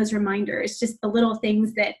give them those reminders, just the little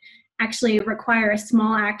things that actually require a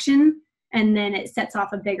small action and then it sets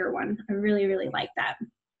off a bigger one. I really, really like that.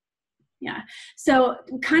 Yeah. So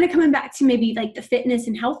kind of coming back to maybe like the fitness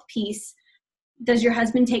and health piece, does your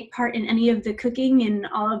husband take part in any of the cooking and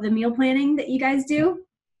all of the meal planning that you guys do?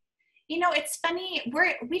 It's funny.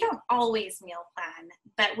 We don't always meal plan,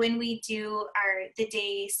 but when we do, the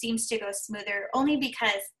day seems to go smoother, only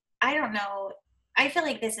because I don't know. I feel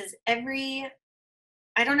like this is I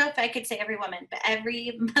don't know if I could say every woman, but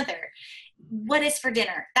every mother. What is for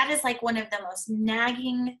dinner? That is like one of the most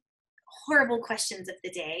nagging, horrible questions of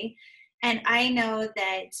the day. And I know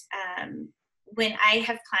that when I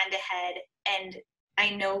have planned ahead and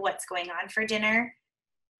I know what's going on for dinner,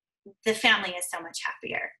 the family is so much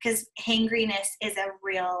happier, because hangriness is a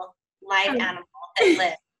real live animal that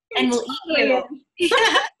lives and will eat you.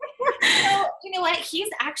 So, you know what? He's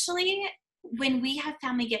actually, when we have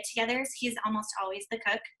family get-togethers, he's almost always the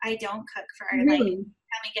cook. I don't cook for our family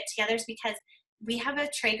get-togethers because we have a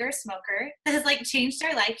Traeger smoker that has like changed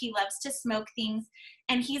our life. He loves to smoke things.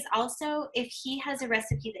 And he's also, if he has a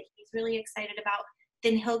recipe that he's really excited about,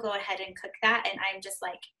 then he'll go ahead and cook that. And I'm just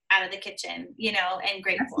like out of the kitchen, and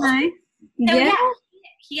grateful. That's nice. So yeah,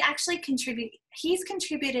 he actually he's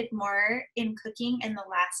contributed more in cooking in the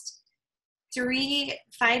last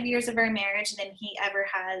 5 years of our marriage than he ever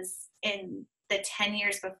has in the 10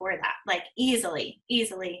 years before that, like easily.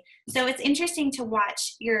 So it's interesting to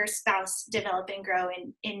watch your spouse develop and grow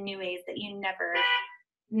in new ways that you never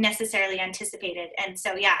necessarily anticipated. And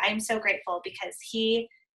so, yeah, I'm so grateful because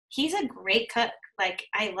he's a great cook. Like,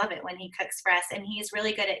 I love it when he cooks for us, and he's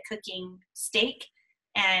really good at cooking steak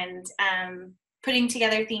and putting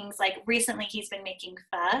together things. Like recently he's been making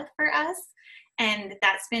pho for us, and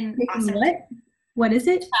that's been awesome. What is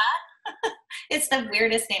it? Pho? It's the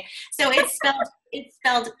weirdest name. So it's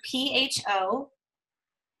spelled PHO.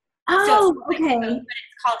 Oh, so okay.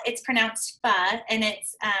 But it's pronounced pho, and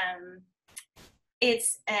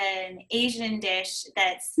it's an Asian dish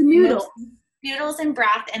that's noodles and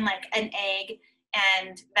broth and like an egg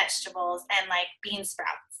and vegetables and like bean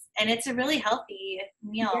sprouts, and it's a really healthy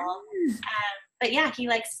meal. Yeah. But yeah, he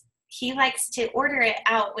likes to order it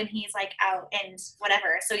out when he's like out and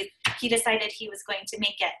whatever. So he decided he was going to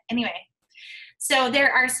make it anyway. So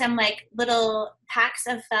there are some like little packs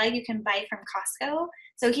of pho you can buy from Costco.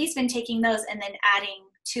 So he's been taking those and then adding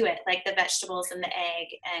to it like the vegetables and the egg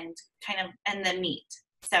and the meat.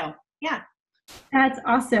 So yeah. That's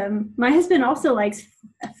awesome. My husband also likes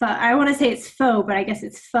pho. I want to say it's pho, but I guess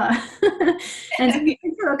it's pho. And so we've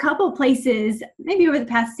been to a couple places, maybe over the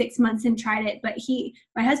past 6 months, and tried it. But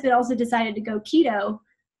my husband also decided to go keto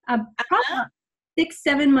probably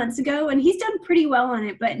 6-7 months ago, and he's done pretty well on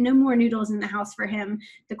it, but no more noodles in the house for him.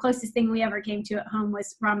 The closest thing we ever came to at home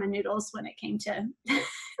was ramen noodles when it came to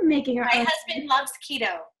making our own. My husband loves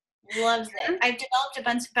keto. loves it. I've developed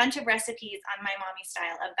a bunch of recipes on My Mommy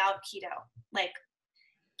Style about keto, like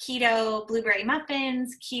keto blueberry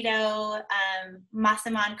muffins, keto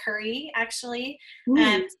massaman curry, actually.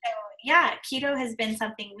 So yeah, keto has been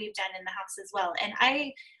something we've done in the house as well. And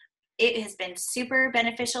it has been super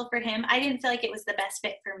beneficial for him. I didn't feel like it was the best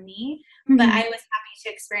fit for me, but I was happy to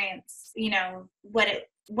experience, what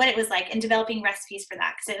it was like, and developing recipes for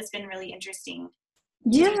that, because it has been really interesting.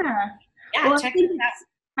 Yeah. Well, Check it out.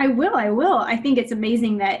 I will. I think it's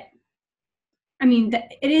amazing that, I mean,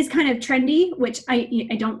 it is kind of trendy, which I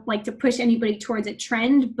don't like to push anybody towards a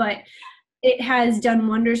trend, but it has done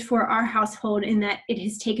wonders for our household in that it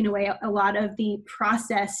has taken away a lot of the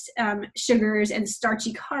processed sugars and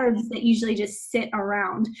starchy carbs that usually just sit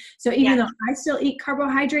around. So even though I still eat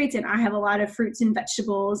carbohydrates and I have a lot of fruits and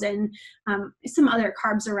vegetables and some other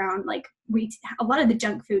carbs around, like a lot of the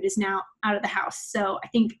junk food is now out of the house. So I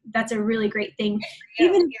think that's a really great thing.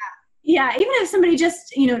 Even if somebody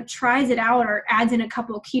just, tries it out or adds in a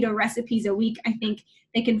couple of keto recipes a week, I think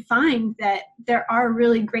they can find that there are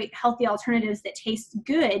really great healthy alternatives that taste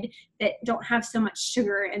good, that don't have so much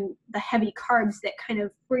sugar and the heavy carbs that kind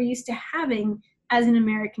of we're used to having as an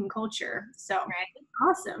American culture. So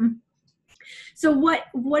awesome. So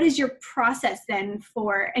what is your process then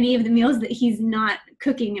for any of the meals that he's not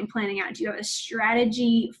cooking and planning out? Do you have a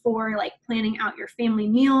strategy for like planning out your family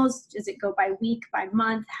meals? Does it go by week, by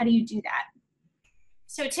month? How do you do that?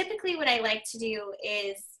 So typically what I like to do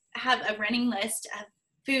is have a running list of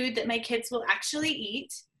food that my kids will actually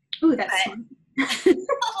eat. Ooh, that's fun. A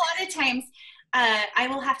lot of times I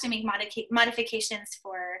will have to make modifications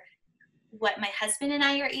for what my husband and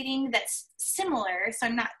I are eating that's similar. So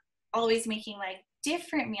I'm not always making like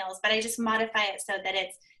different meals, but I just modify it so that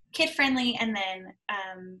it's kid friendly and then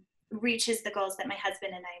reaches the goals that my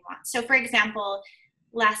husband and I want. So for example,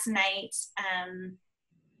 last night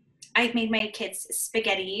I made my kids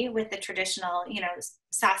spaghetti with the traditional,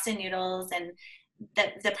 sauce and noodles and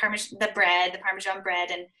the Parmesan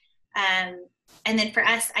bread, and then for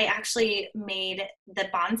us, I actually made the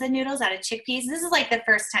bonza noodles out of chickpeas. This is like the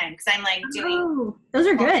first time because I'm like doing. Oh, those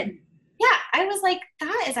are good. Yeah, I was like,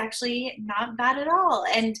 that is actually not bad at all.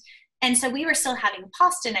 And so we were still having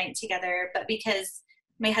pasta night together, but because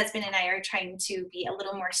my husband and I are trying to be a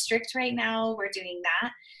little more strict right now, we're doing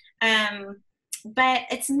that. But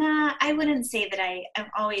it's not, I wouldn't say that I am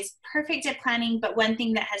always perfect at planning, but one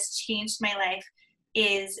thing that has changed my life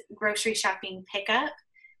is grocery shopping pickup.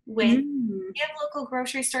 We have local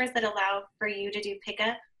grocery stores that allow for you to do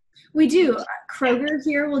pickup. We do. Kroger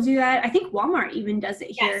here will do that. I think Walmart even does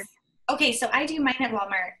it here. Okay, so I do mine at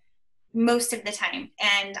Walmart most of the time,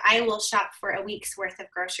 and I will shop for a week's worth of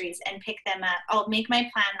groceries and pick them up. I'll make my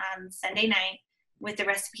plan on Sunday night with the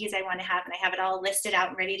recipes I want to have, and I have it all listed out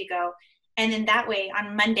and ready to go. And then that way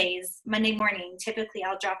on Monday morning, typically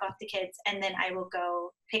I'll drop off the kids and then I will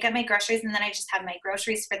go pick up my groceries, and then I just have my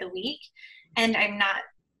groceries for the week, and I'm not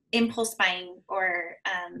impulse buying or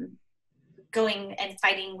going and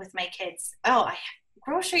fighting with my kids.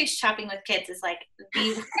 Grocery shopping with kids is like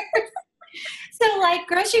the worst. So like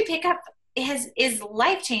grocery pickup is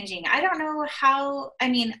life-changing. I don't know how,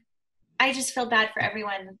 I just feel bad for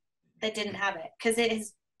everyone that didn't have it because it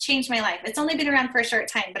has changed my life. It's only been around for a short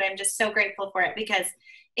time, but I'm just so grateful for it because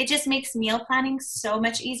it just makes meal planning so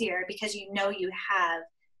much easier because you have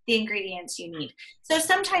the ingredients you need. So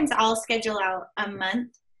sometimes I'll schedule out a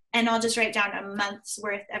month and I'll just write down a month's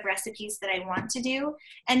worth of recipes that I want to do.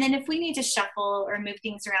 And then if we need to shuffle or move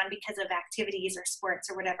things around because of activities or sports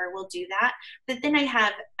or whatever, we'll do that. But then I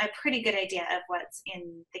have a pretty good idea of what's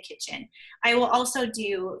in the kitchen. I will also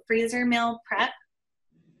do freezer meal prep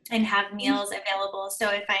and have meals available. So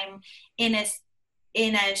if I'm in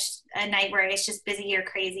a night where it's just busy or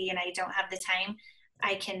crazy and I don't have the time,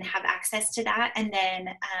 I can have access to that. And then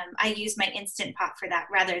I use my Instant Pot for that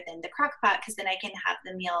rather than the crock pot, because then I can have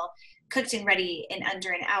the meal cooked and ready in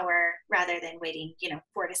under an hour rather than waiting,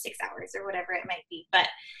 4 to 6 hours or whatever it might be. But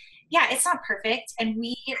yeah, it's not perfect. And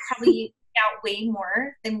we probably eat out way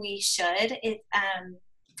more than we should.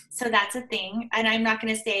 So that's a thing. And I'm not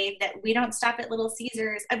going to say that we don't stop at Little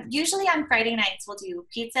Caesars. Usually on Friday nights, we'll do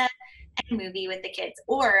pizza and movie with the kids.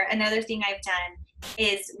 Or another thing I've done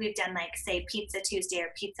is we've done like, say, Pizza Tuesday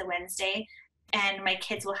or Pizza Wednesday. And my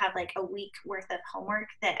kids will have like a week worth of homework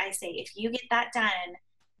that I say, if you get that done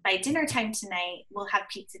by dinner time tonight, we'll have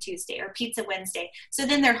Pizza Tuesday or Pizza Wednesday. So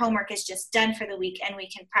then their homework is just done for the week and we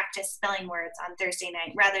can practice spelling words on Thursday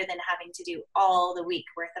night rather than having to do all the week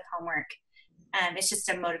worth of homework. It's just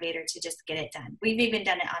a motivator to just get it done. We've even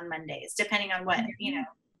done it on Mondays, depending on what,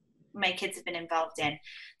 my kids have been involved in.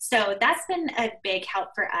 So that's been a big help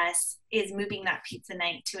for us, is moving that pizza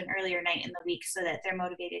night to an earlier night in the week so that they're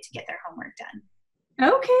motivated to get their homework done.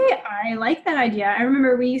 Okay, I like that idea. I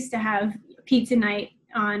remember we used to have pizza night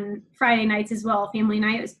on Friday nights as well, family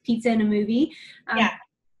night. It was pizza and a movie. Yeah.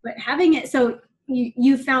 But having it, so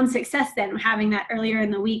you found success then having that earlier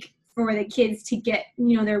in the week for the kids to get,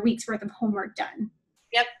 their week's worth of homework done.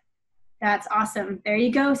 Yep. That's awesome. There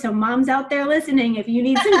you go. So moms out there listening, if you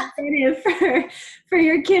need some incentive for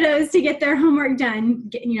your kiddos to get their homework done,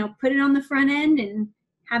 put it on the front end and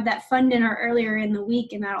have that fun dinner earlier in the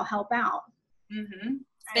week, and that'll help out. Mm-hmm.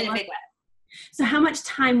 It's been a big one. So how much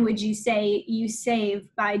time would you say you save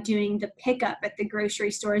by doing the pickup at the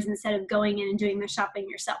grocery stores instead of going in and doing the shopping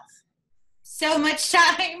yourself? So much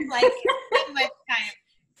time, like so much time.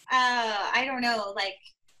 I don't know,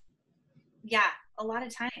 a lot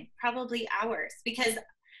of time, probably hours, because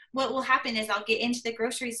what will happen is I'll get into the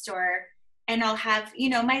grocery store and I'll have,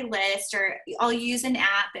 my list, or I'll use an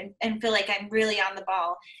app and feel like I'm really on the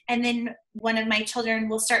ball. And then one of my children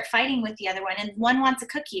will start fighting with the other one, and one wants a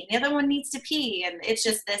cookie and the other one needs to pee. And it's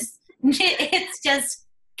just it's just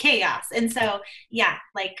chaos. And so,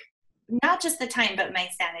 not just the time, but my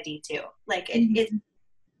sanity too. It's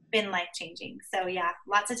been life-changing. So yeah,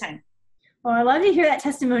 lots of time. Well, I love to hear that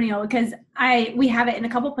testimonial, because we have it in a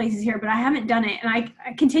couple places here, but I haven't done it. And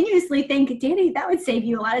I continuously think, Danny, that would save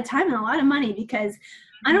you a lot of time and a lot of money, because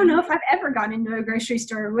I don't know if I've ever gone into a grocery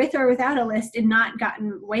store with or without a list and not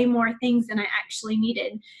gotten way more things than I actually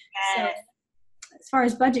needed. Yes. So as far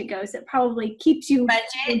as budget goes, it probably keeps you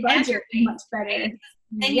budget much better. Right?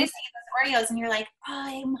 Then you see those Oreos and you're like, oh,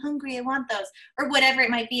 I'm hungry, I want those. Or whatever it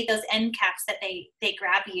might be, those end caps that they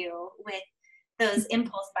grab you with, those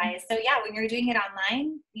impulse buys. So yeah, when you're doing it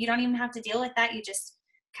online, you don't even have to deal with that. You just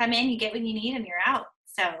come in, you get what you need, and you're out.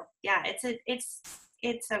 So yeah, it's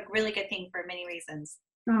a really good thing for many reasons.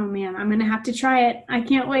 Oh man, I'm gonna have to try it. I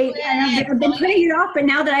can't wait. I've been putting it off, but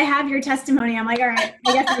now that I have your testimony, I'm like, all right,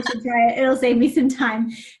 I guess I should try it. It'll save me some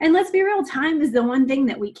time. And let's be real, time is the one thing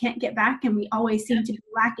that we can't get back, and we always seem to be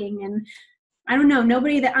lacking. And I don't know,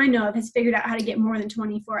 nobody that I know of has figured out how to get more than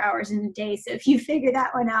 24 hours in a day. So if you figure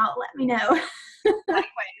that one out, let me know. Likewise,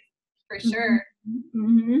 for sure.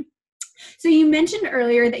 Mm-hmm. So you mentioned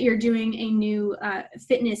earlier that you're doing a new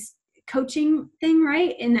fitness coaching thing,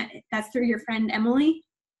 right? And that's through your friend Emily?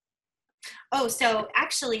 Oh, so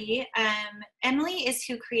actually, Emily is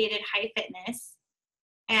who created High Fitness,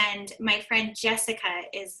 and my friend Jessica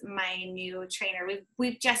is my new trainer.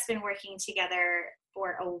 We've just been working together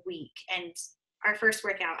for a week, and our first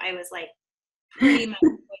workout, I was like pretty much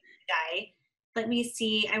going to die. Let me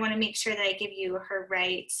see. I want to make sure that I give you her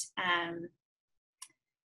right.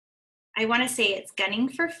 I want to say it's Gunning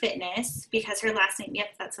for Fitness, because her last name, yep,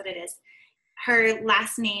 that's what it is. Her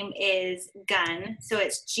last name is Gunn, so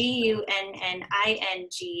it's Gunning,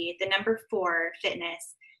 the number 4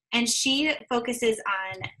 fitness. And she focuses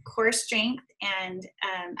on core strength and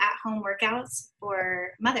at-home workouts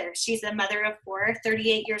for mothers. She's a mother of 4,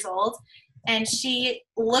 38 years old, and she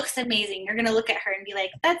looks amazing. You're going to look at her and be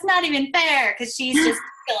like, that's not even fair, because she's just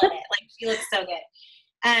killing it. Like, she looks so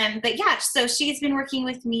good. But yeah, so she's been working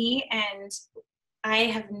with me, and I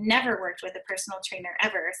have never worked with a personal trainer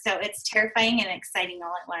ever. So it's terrifying and exciting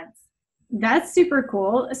all at once. That's super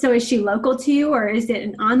cool. So is she local to you, or is it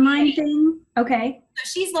an online thing? Okay. So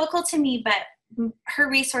she's local to me, but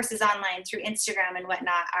her resources online through Instagram and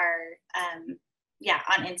whatnot are,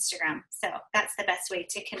 on Instagram. So that's the best way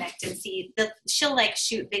to connect and see. She'll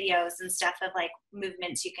shoot videos and stuff of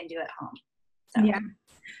movements you can do at home. So. Yeah.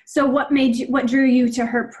 So what drew you to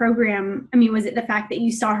her program? I mean, was it the fact that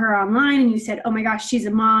you saw her online and you said, oh my gosh, she's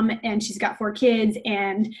a mom and she's got 4 kids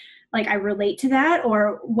and I relate to that?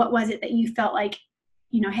 Or what was it that you felt like,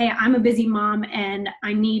 hey, I'm a busy mom and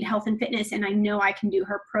I need health and fitness and I know I can do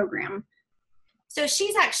her program? So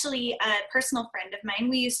she's actually a personal friend of mine.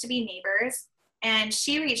 We used to be neighbors, and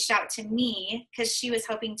she reached out to me because she was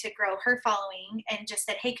hoping to grow her following and just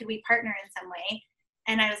said, hey, could we partner in some way?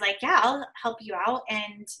 And I was like, yeah, I'll help you out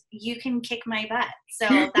and you can kick my butt. So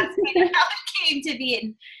that's kind of how it came to be.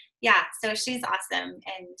 And yeah, so she's awesome.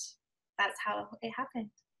 And that's how it happened.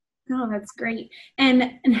 Oh, that's great.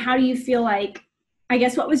 And how do you feel like, I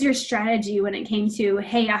guess, what was your strategy when it came to,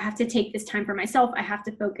 hey, I have to take this time for myself. I have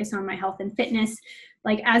to focus on my health and fitness.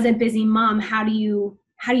 As a busy mom, how do you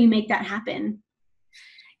make that happen?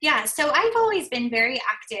 Yeah. So I've always been very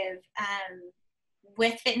active,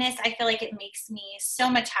 with fitness. I feel like it makes me so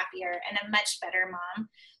much happier and a much better mom.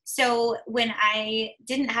 So when I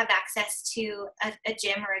didn't have access to a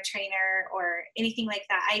gym or a trainer or anything like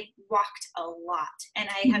that, I walked a lot. And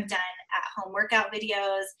I have done at-home workout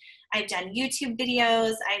videos. I've done YouTube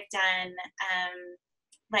videos. I've done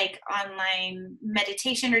like online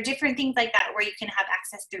meditation or different things like that where you can have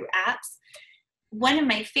access through apps. One of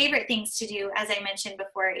my favorite things to do, as I mentioned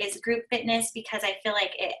before, is group fitness, because I feel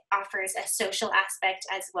like it offers a social aspect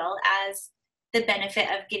as well as the benefit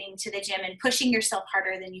of getting to the gym and pushing yourself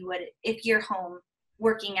harder than you would if you're home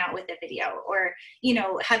working out with a video or, you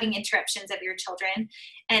know, having interruptions of your children.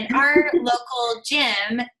 And our local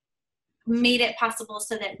gym made it possible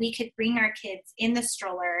so that we could bring our kids in the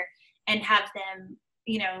stroller and have them,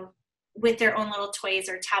 you know, with their own little toys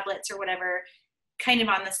or tablets or whatever, kind of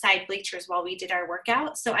on the side bleachers while we did our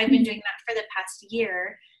workout. So I've been doing that for the past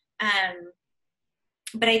year.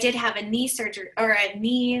 But I did have a knee surgery or a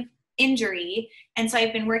knee injury. And so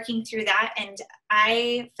I've been working through that. And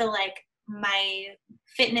I feel like my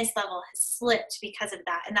fitness level has slipped because of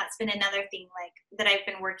that. And that's been another thing like that I've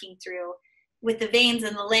been working through with the veins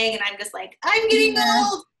in the leg. And I'm just like, I'm getting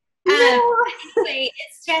old. Anyway,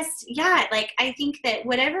 it's just, like I think that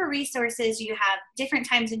whatever resources you have, different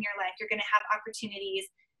times in your life, you're going to have opportunities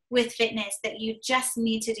with fitness that you just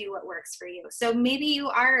need to do what works for you. So maybe you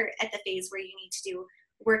are at the phase where you need to do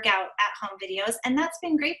workout at home videos, and that's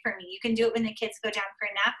been great for me. You can do it when the kids go down for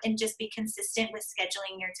a nap and just be consistent with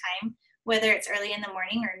scheduling your time, whether it's early in the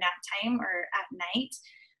morning or nap time or at night.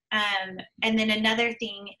 And then another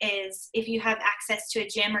thing is if you have access to a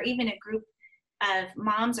gym or even a group of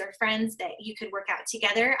moms or friends that you could work out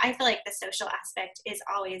together, I feel like the social aspect is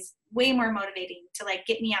always way more motivating to like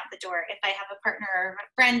get me out the door if I have a partner or a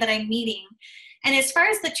friend that I'm meeting. And as far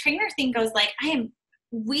as the trainer thing goes, like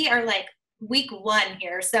we are like week one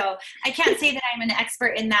here. So I can't say that I'm an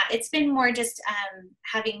expert in that. It's been more just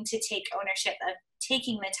having to take ownership of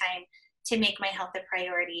taking the time to make my health a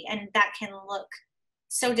priority. And that can look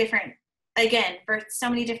so different, again, for so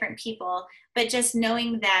many different people, but just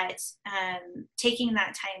knowing that taking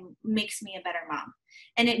that time makes me a better mom,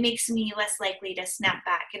 and it makes me less likely to snap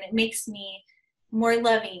back, and it makes me more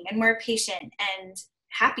loving and more patient and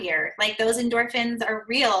happier. Like those endorphins are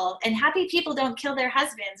real, and happy people don't kill their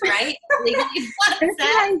husbands, right? That's what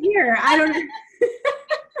I hear. I don't know.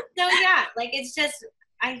 So like it's just,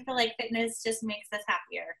 I feel like fitness just makes us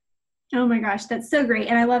happier. Oh my gosh, that's so great.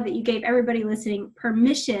 And I love that you gave everybody listening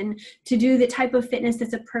permission to do the type of fitness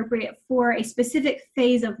that's appropriate for a specific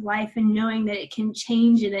phase of life, and knowing that it can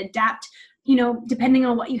change and adapt, you know, depending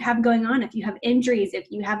on what you have going on. If you have injuries, if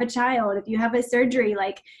you have a child, if you have a surgery,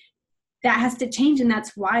 like that has to change. And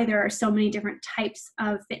that's why there are so many different types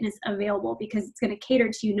of fitness available, because it's going to cater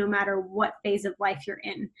to you no matter what phase of life you're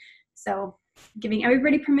in. So giving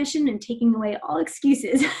everybody permission and taking away all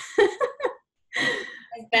excuses.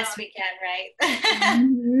 As best we can, right?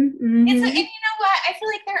 Mm-hmm. And you know what? I feel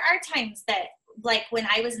like there are times that, like when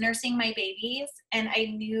I was nursing my babies, and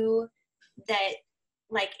I knew that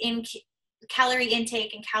like in calorie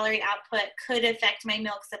intake and calorie output could affect my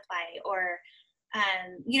milk supply, or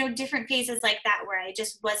you know, different phases like that where I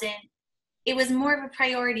just wasn't, it was more of a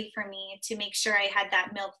priority for me to make sure I had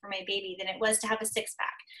that milk for my baby than it was to have a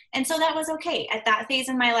 6-pack. And so that was okay. At that phase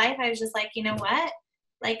in my life, I was just like, you know what?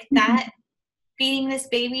 Like that, feeding this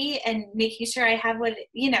baby and making sure I have what,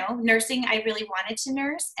 you know, nursing, I really wanted to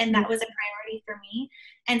nurse, and that was a priority for me.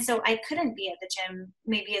 And so I couldn't be at the gym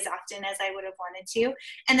maybe as often as I would have wanted to.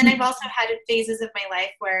 And then I've also had phases of my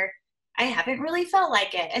life where I haven't really felt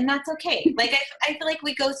like it, and that's okay. Like I feel like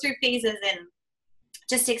we go through phases, and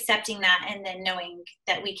just accepting that and then knowing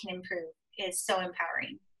that we can improve is so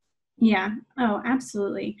empowering. Yeah. Oh,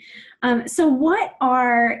 absolutely. So what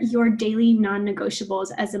are your daily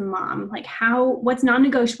non-negotiables as a mom? Like what's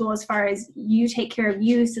non-negotiable as far as you take care of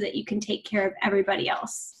you so that you can take care of everybody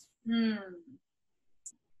else? My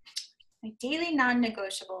daily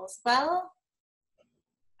non-negotiables. Well,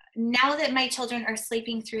 now that my children are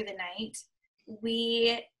sleeping through the night,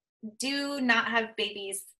 we do not have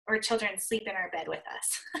babies or children sleep in our bed with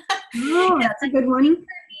us. Oh, that's a good one. For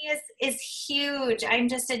me is huge. I'm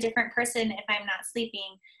just a different person if I'm not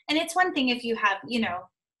sleeping. And it's one thing if you have, you know,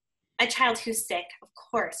 a child who's sick, of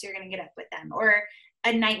course you're going to get up with them, or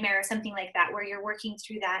a nightmare or something like that where you're working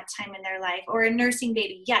through that time in their life, or a nursing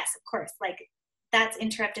baby. Yes, of course, like that's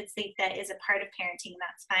interrupted sleep that is a part of parenting.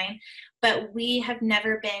 That's fine. But we have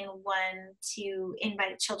never been one to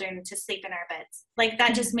invite children to sleep in our beds. Like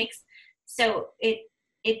that just makes, so it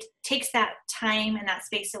takes that time and that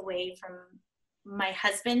space away from my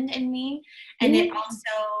husband and me. And it also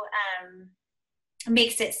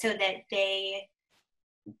makes it so that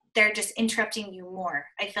they're just interrupting you more.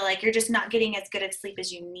 I feel like you're just not getting as good of sleep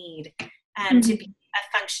as you need to be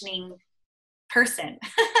a functioning person.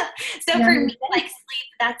 So for me, like sleep,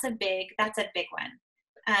 that's a big one.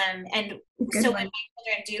 And so when my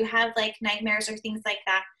children do have like nightmares or things like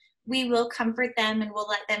that, we will comfort them and we'll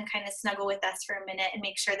let them kind of snuggle with us for a minute and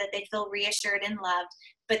make sure that they feel reassured and loved,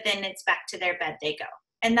 but then it's back to their bed they go.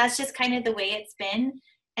 And that's just kind of the way it's been.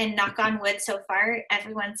 And knock on wood, so far,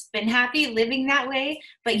 everyone's been happy living that way.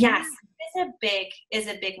 But yes, is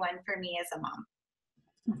a big one for me as a mom.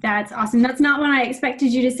 That's awesome. That's not what I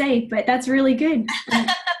expected you to say, but that's really good.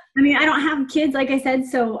 I mean, I don't have kids, like I said,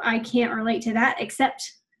 so I can't relate to that, except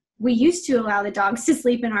we used to allow the dogs to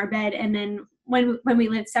sleep in our bed. And then when we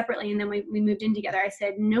lived separately and then we moved in together, I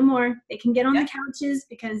said, no more. They can get on the couches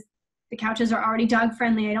because the couches are already dog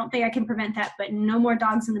friendly. I don't think I can prevent that, but no more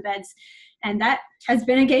dogs in the beds. And that has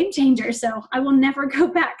been a game changer. So I will never go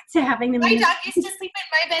back to having them. My dog used to sleep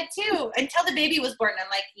in my bed too until the baby was born. I'm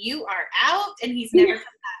like, you are out, and he's never come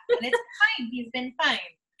back. And it's fine. He's been fine.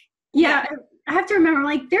 Yeah, I have to remember,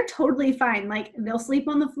 like, they're totally fine. Like, they'll sleep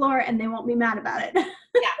on the floor and they won't be mad about it.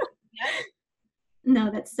 Yeah. No,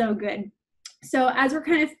 that's so good. So as we're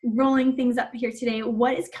kind of rolling things up here today,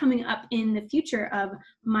 what is coming up in the future of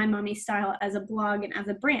My Mommy Style as a blog and as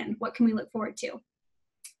a brand? What can we look forward to?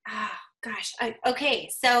 Gosh. Okay.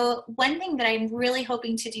 So one thing that I'm really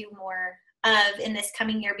hoping to do more of in this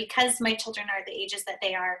coming year, because my children are the ages that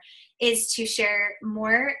they are, is to share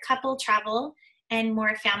more couple travel and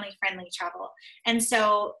more family-friendly travel. And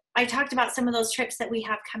so I talked about some of those trips that we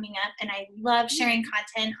have coming up, and I love sharing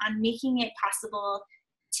content on making it possible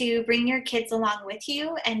to bring your kids along with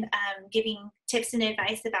you and giving tips and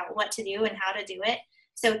advice about what to do and how to do it.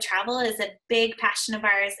 So travel is a big passion of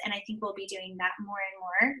ours, and I think we'll be doing that more and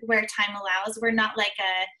more where time allows. We're not like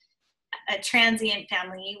a transient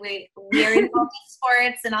family. We are involved in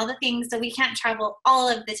sports and all the things, so we can't travel all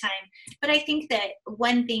of the time. But I think that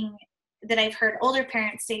one thing that I've heard older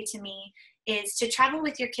parents say to me is to travel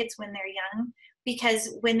with your kids when they're young,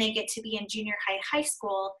 because when they get to be in junior high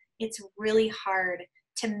school, it's really hard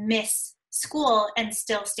to miss school and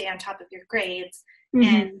still stay on top of your grades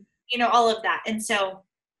and, all of that. And so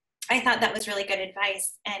I thought that was really good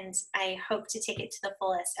advice, and I hope to take it to the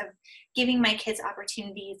fullest of giving my kids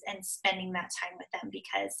opportunities and spending that time with them,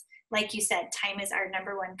 because like you said, time is our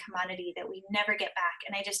number one commodity that we never get back.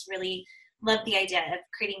 And I just really love the idea of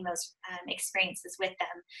creating those experiences with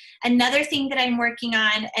them. Another thing that I'm working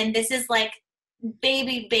on, and this is like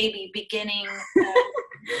baby beginning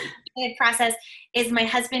process, is my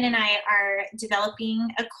husband and I are developing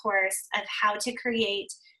a course of how to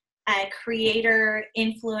create a creator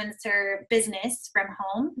influencer business from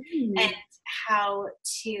home and how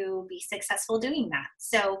to be successful doing that.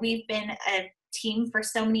 So we've been a team for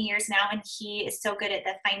so many years now, and he is so good at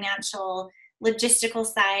the financial logistical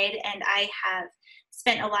side, and I have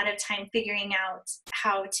spent a lot of time figuring out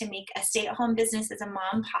how to make a stay-at-home business as a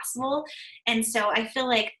mom possible. And so I feel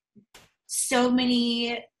like so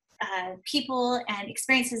many people and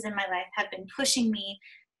experiences in my life have been pushing me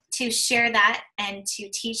to share that and to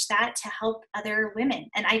teach that to help other women.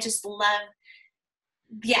 And I just love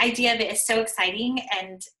the idea of it. Is so exciting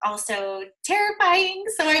and also terrifying.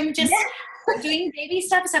 So I'm just doing baby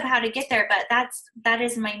steps of how to get there, but that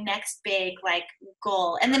is my next big like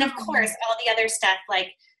goal. And then of course all the other stuff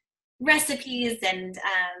like recipes and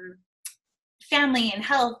family and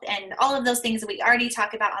health and all of those things that we already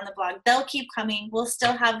talk about on the blog, they'll keep coming. We'll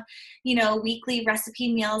still have, weekly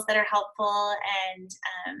recipe meals that are helpful, and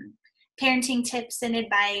parenting tips and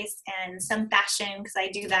advice, and some fashion, because I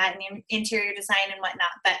do that, and interior design and whatnot.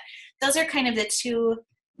 But those are kind of the two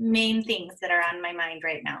main things that are on my mind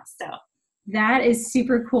right now. So that is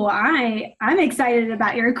super cool. I'm excited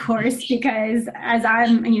about your course, because as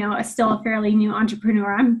I'm, still a fairly new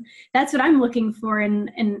entrepreneur, that's what I'm looking for. And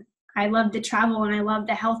I love the travel, and I love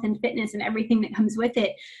the health and fitness and everything that comes with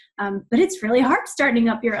it. But it's really hard starting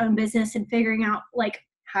up your own business and figuring out, like,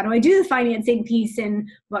 how do I do the financing piece, and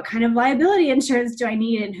what kind of liability insurance do I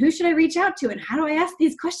need, and who should I reach out to, and how do I ask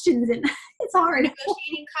these questions? And it's hard.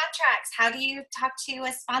 Negotiating contracts. How do you talk to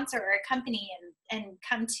a sponsor or a company and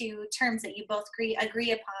come to terms that you both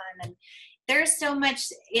agree upon? And there's so much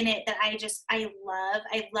in it that I love.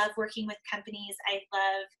 I love working with companies. I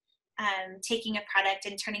love taking a product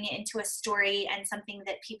and turning it into a story and something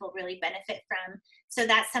that people really benefit from. So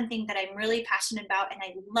that's something that I'm really passionate about, and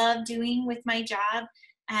I love doing with my job.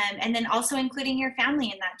 And then also including your family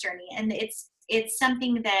in that journey. And it's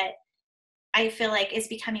something that I feel like is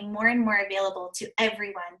becoming more and more available to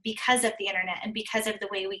everyone because of the internet and because of the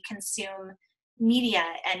way we consume media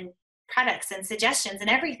and products and suggestions and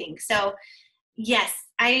everything. So yes,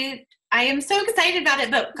 I am so excited about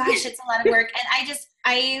it, but gosh, it's a lot of work.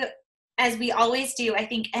 And as we always do, I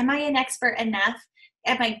think, am I an expert enough?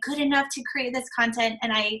 Am I good enough to create this content?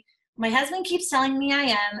 And my husband keeps telling me I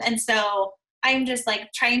am. And so I'm just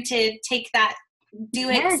like trying to take that do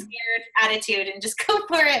it scared attitude and just go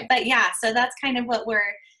for it. But yeah, so that's kind of what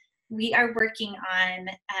we are working on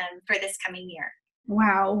for this coming year.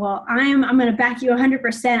 Wow. Well, I'm going to back you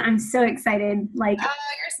 100%. I'm so excited. Like, oh,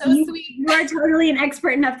 you're so sweet. You are totally an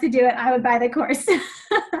expert enough to do it. I would buy the course. Thank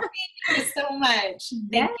you so much.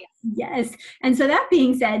 Thank you. Yes. And so that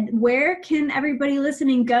being said, where can everybody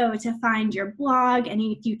listening go to find your blog,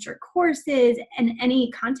 any future courses, and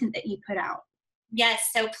any content that you put out? Yes.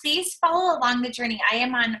 So please follow along the journey. I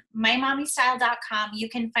am on mymommystyle.com. You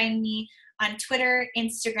can find me on Twitter,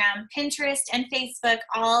 Instagram, Pinterest, and Facebook,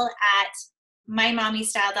 all at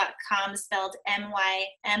mymommystyle.com, spelled MyMommystyle.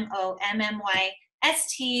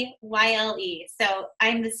 So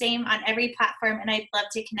I'm the same on every platform, and I'd love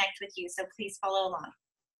to connect with you. So please follow along.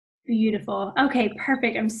 Beautiful. Okay,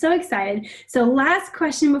 perfect. I'm so excited. So last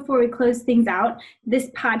question before we close things out.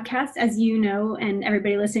 This podcast, as you know, and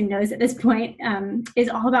everybody listening knows at this point, is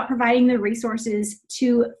all about providing the resources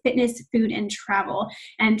to fitness, food, and travel.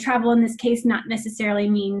 And travel in this case, not necessarily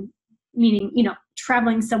meaning,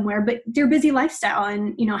 traveling somewhere, but their busy lifestyle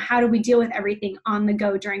and, how do we deal with everything on the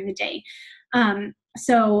go during the day?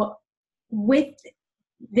 So with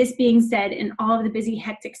this being said, in all of the busy,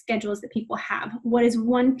 hectic schedules that people have, what is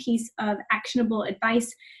one piece of actionable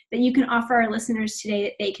advice that you can offer our listeners today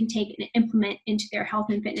that they can take and implement into their health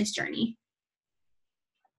and fitness journey?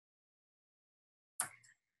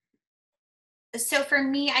 So for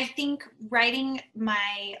me, I think writing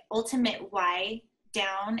my ultimate why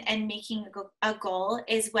down and making a goal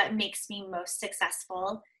is what makes me most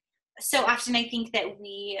successful. So often I think that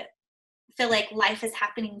we feel like life is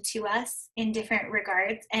happening to us in different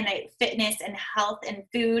regards, and fitness and health and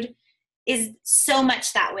food is so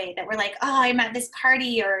much that way, that we're like, oh, I'm at this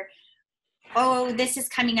party, or oh, this is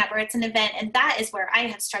coming up, or it's an event. And that is where I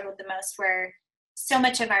have struggled the most, where so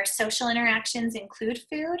much of our social interactions include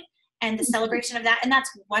food and the celebration of that. And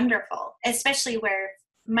that's wonderful, especially where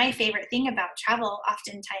my favorite thing about travel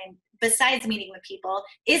oftentimes, besides meeting with people,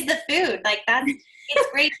 is the food. Like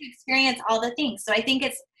it's great to experience all the things. So I think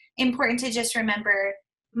it's important to just remember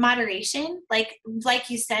moderation, like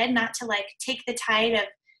you said, not to take the tide of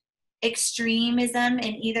extremism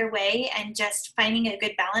in either way, and just finding a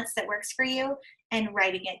good balance that works for you and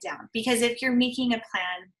writing it down. Because if you're making a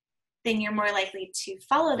plan, then you're more likely to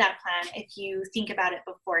follow that plan if you think about it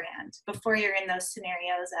beforehand, before you're in those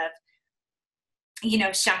scenarios of,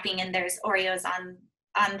 shopping and there's Oreos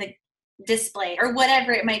on the display or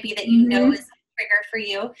whatever it might be that you know is trigger for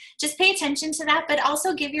you. Just pay attention to that, but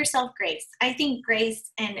also give yourself grace. I think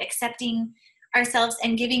grace and accepting ourselves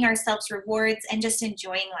and giving ourselves rewards and just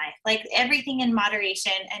enjoying life, like everything in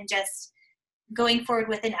moderation, and just going forward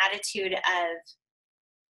with an attitude of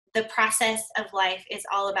the process of life is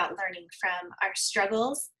all about learning from our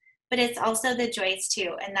struggles, but it's also the joys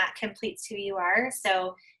too, and that completes who you are.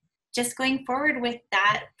 So just going forward with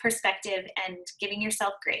that perspective and giving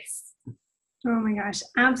yourself grace. Oh my gosh,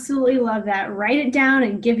 absolutely love that. Write it down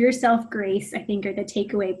and give yourself grace, I think, are the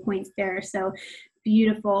takeaway points there. So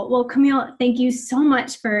beautiful. Well, Camille, thank you so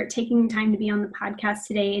much for taking time to be on the podcast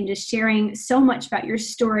today and just sharing so much about your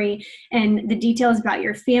story and the details about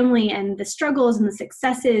your family and the struggles and the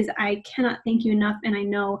successes. I cannot thank you enough. And I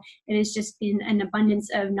know it has just been an abundance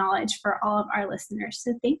of knowledge for all of our listeners.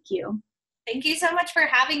 So thank you. Thank you so much for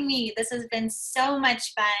having me. This has been so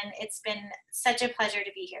much fun. It's been such a pleasure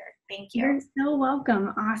to be here. Thank you. You're so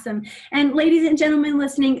welcome. Awesome. And ladies and gentlemen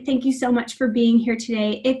listening, thank you so much for being here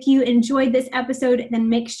today. If you enjoyed this episode, then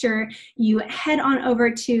make sure you head on over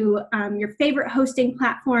to your favorite hosting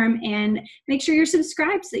platform and make sure you're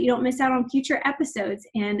subscribed so that you don't miss out on future episodes.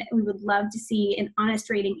 And we would love to see an honest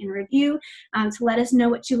rating and review to let us know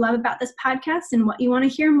what you love about this podcast and what you want to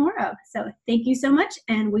hear more of. So thank you so much,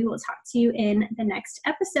 and we will talk to you in the next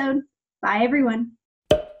episode. Bye, everyone.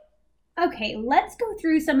 Okay, let's go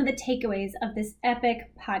through some of the takeaways of this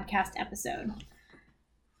epic podcast episode.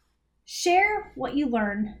 Share what you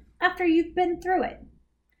learn after you've been through it.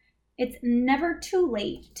 It's never too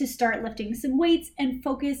late to start lifting some weights and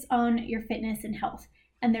focus on your fitness and health.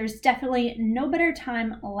 And there's definitely no better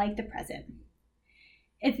time like the present.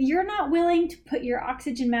 If you're not willing to put your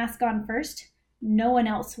oxygen mask on first, no one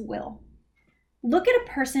else will. Look at a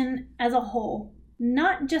person as a whole,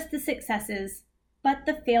 not just the successes, but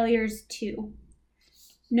the failures too.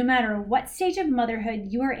 No matter what stage of motherhood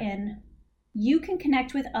you are in, you can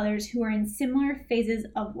connect with others who are in similar phases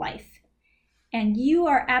of life. And you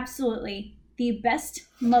are absolutely the best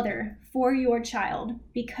mother for your child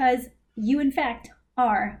because you, in fact,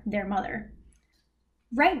 are their mother.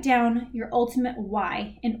 Write down your ultimate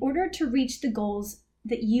why in order to reach the goals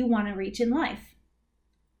that you want to reach in life.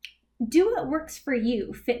 Do what works for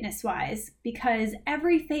you fitness-wise because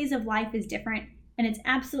every phase of life is different and it's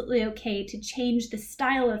absolutely okay to change the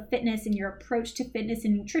style of fitness and your approach to fitness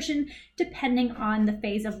and nutrition depending on the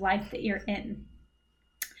phase of life that you're in.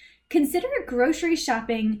 Consider grocery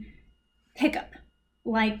shopping pickup,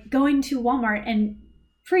 like going to Walmart and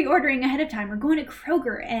pre-ordering ahead of time or going to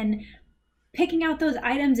Kroger and picking out those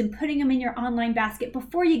items and putting them in your online basket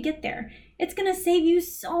before you get there. It's going to save you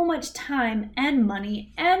so much time and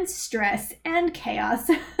money and stress and chaos.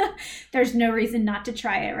 There's no reason not to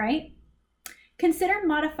try it, right? Consider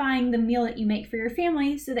modifying the meal that you make for your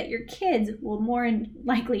family so that your kids will more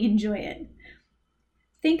likely enjoy it.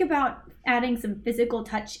 Think about adding some physical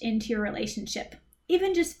touch into your relationship.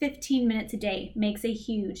 Even just 15 minutes a day makes a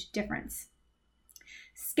huge difference.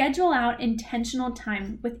 Schedule out intentional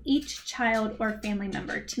time with each child or family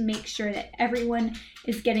member to make sure that everyone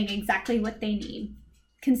is getting exactly what they need.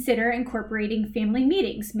 Consider incorporating family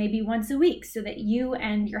meetings, maybe once a week, so that you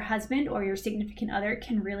and your husband or your significant other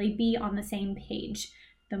can really be on the same page.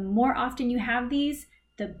 The more often you have these,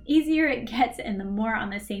 the easier it gets and the more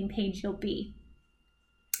on the same page you'll be.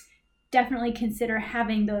 Definitely consider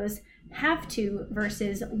having those have to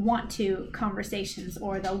versus want to conversations,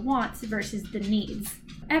 or the wants versus the needs.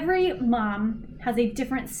 Every mom has a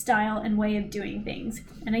different style and way of doing things.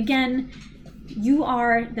 And again, you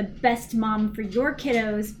are the best mom for your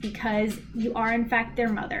kiddos because you are in fact their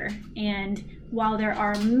mother. And while there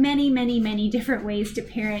are many, many, many different ways to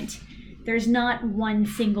parent, there's not one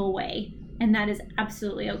single way. And that is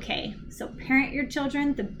absolutely okay. So parent your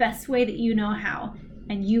children the best way that you know how,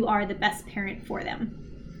 and you are the best parent for them.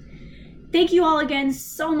 Thank you all again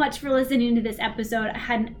so much for listening to this episode. I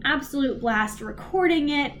had an absolute blast recording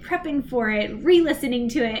it, prepping for it, re-listening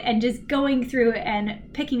to it, and just going through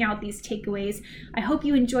and picking out these takeaways. I hope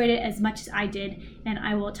you enjoyed it as much as I did, and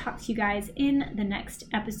I will talk to you guys in the next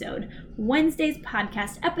episode. Wednesday's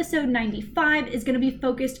podcast, episode 95, is going to be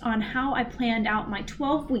focused on how I planned out my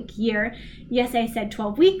 12-week year. Yes, I said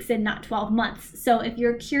 12 weeks and not 12 months. So if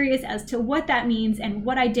you're curious as to what that means and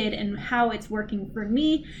what I did and how it's working for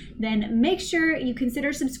me, then make sure you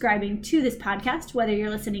consider subscribing to this podcast, whether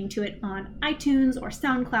you're listening to it on iTunes or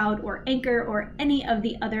SoundCloud or Anchor or any of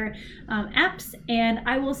the other apps. And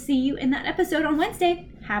I will see you in that episode on Wednesday.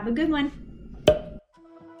 Have a good one.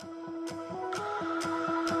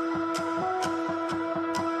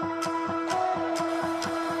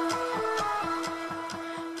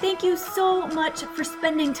 Thank you so much for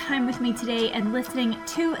spending time with me today and listening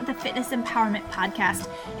to the Fitness Empowerment Podcast.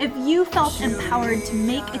 If you felt empowered to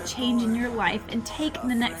make a change in your life and take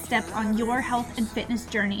the next step on your health and fitness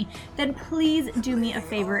journey, then please do me a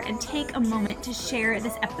favor and take a moment to share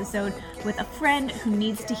this episode with a friend who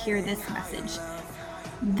needs to hear this message.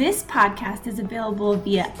 This podcast is available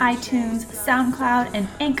via iTunes, SoundCloud, and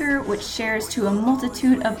Anchor, which shares to a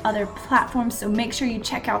multitude of other platforms, so make sure you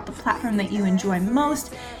check out the platform that you enjoy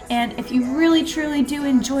most. And if you really truly do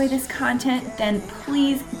enjoy this content, then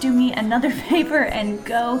please do me another favor and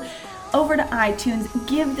go over to iTunes,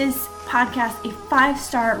 give this podcast a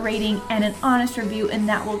 5-star rating and an honest review, and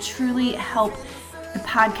that will truly help the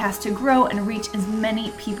podcast to grow and reach as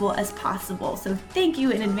many people as possible. So thank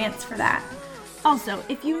you in advance for that. Also,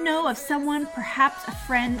 if you know of someone, perhaps a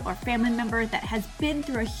friend or family member that has been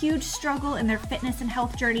through a huge struggle in their fitness and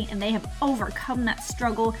health journey and they have overcome that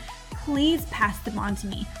struggle, please pass them on to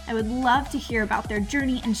me. I would love to hear about their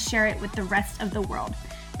journey and share it with the rest of the world.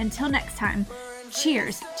 Until next time,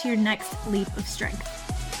 cheers to your next leap of strength.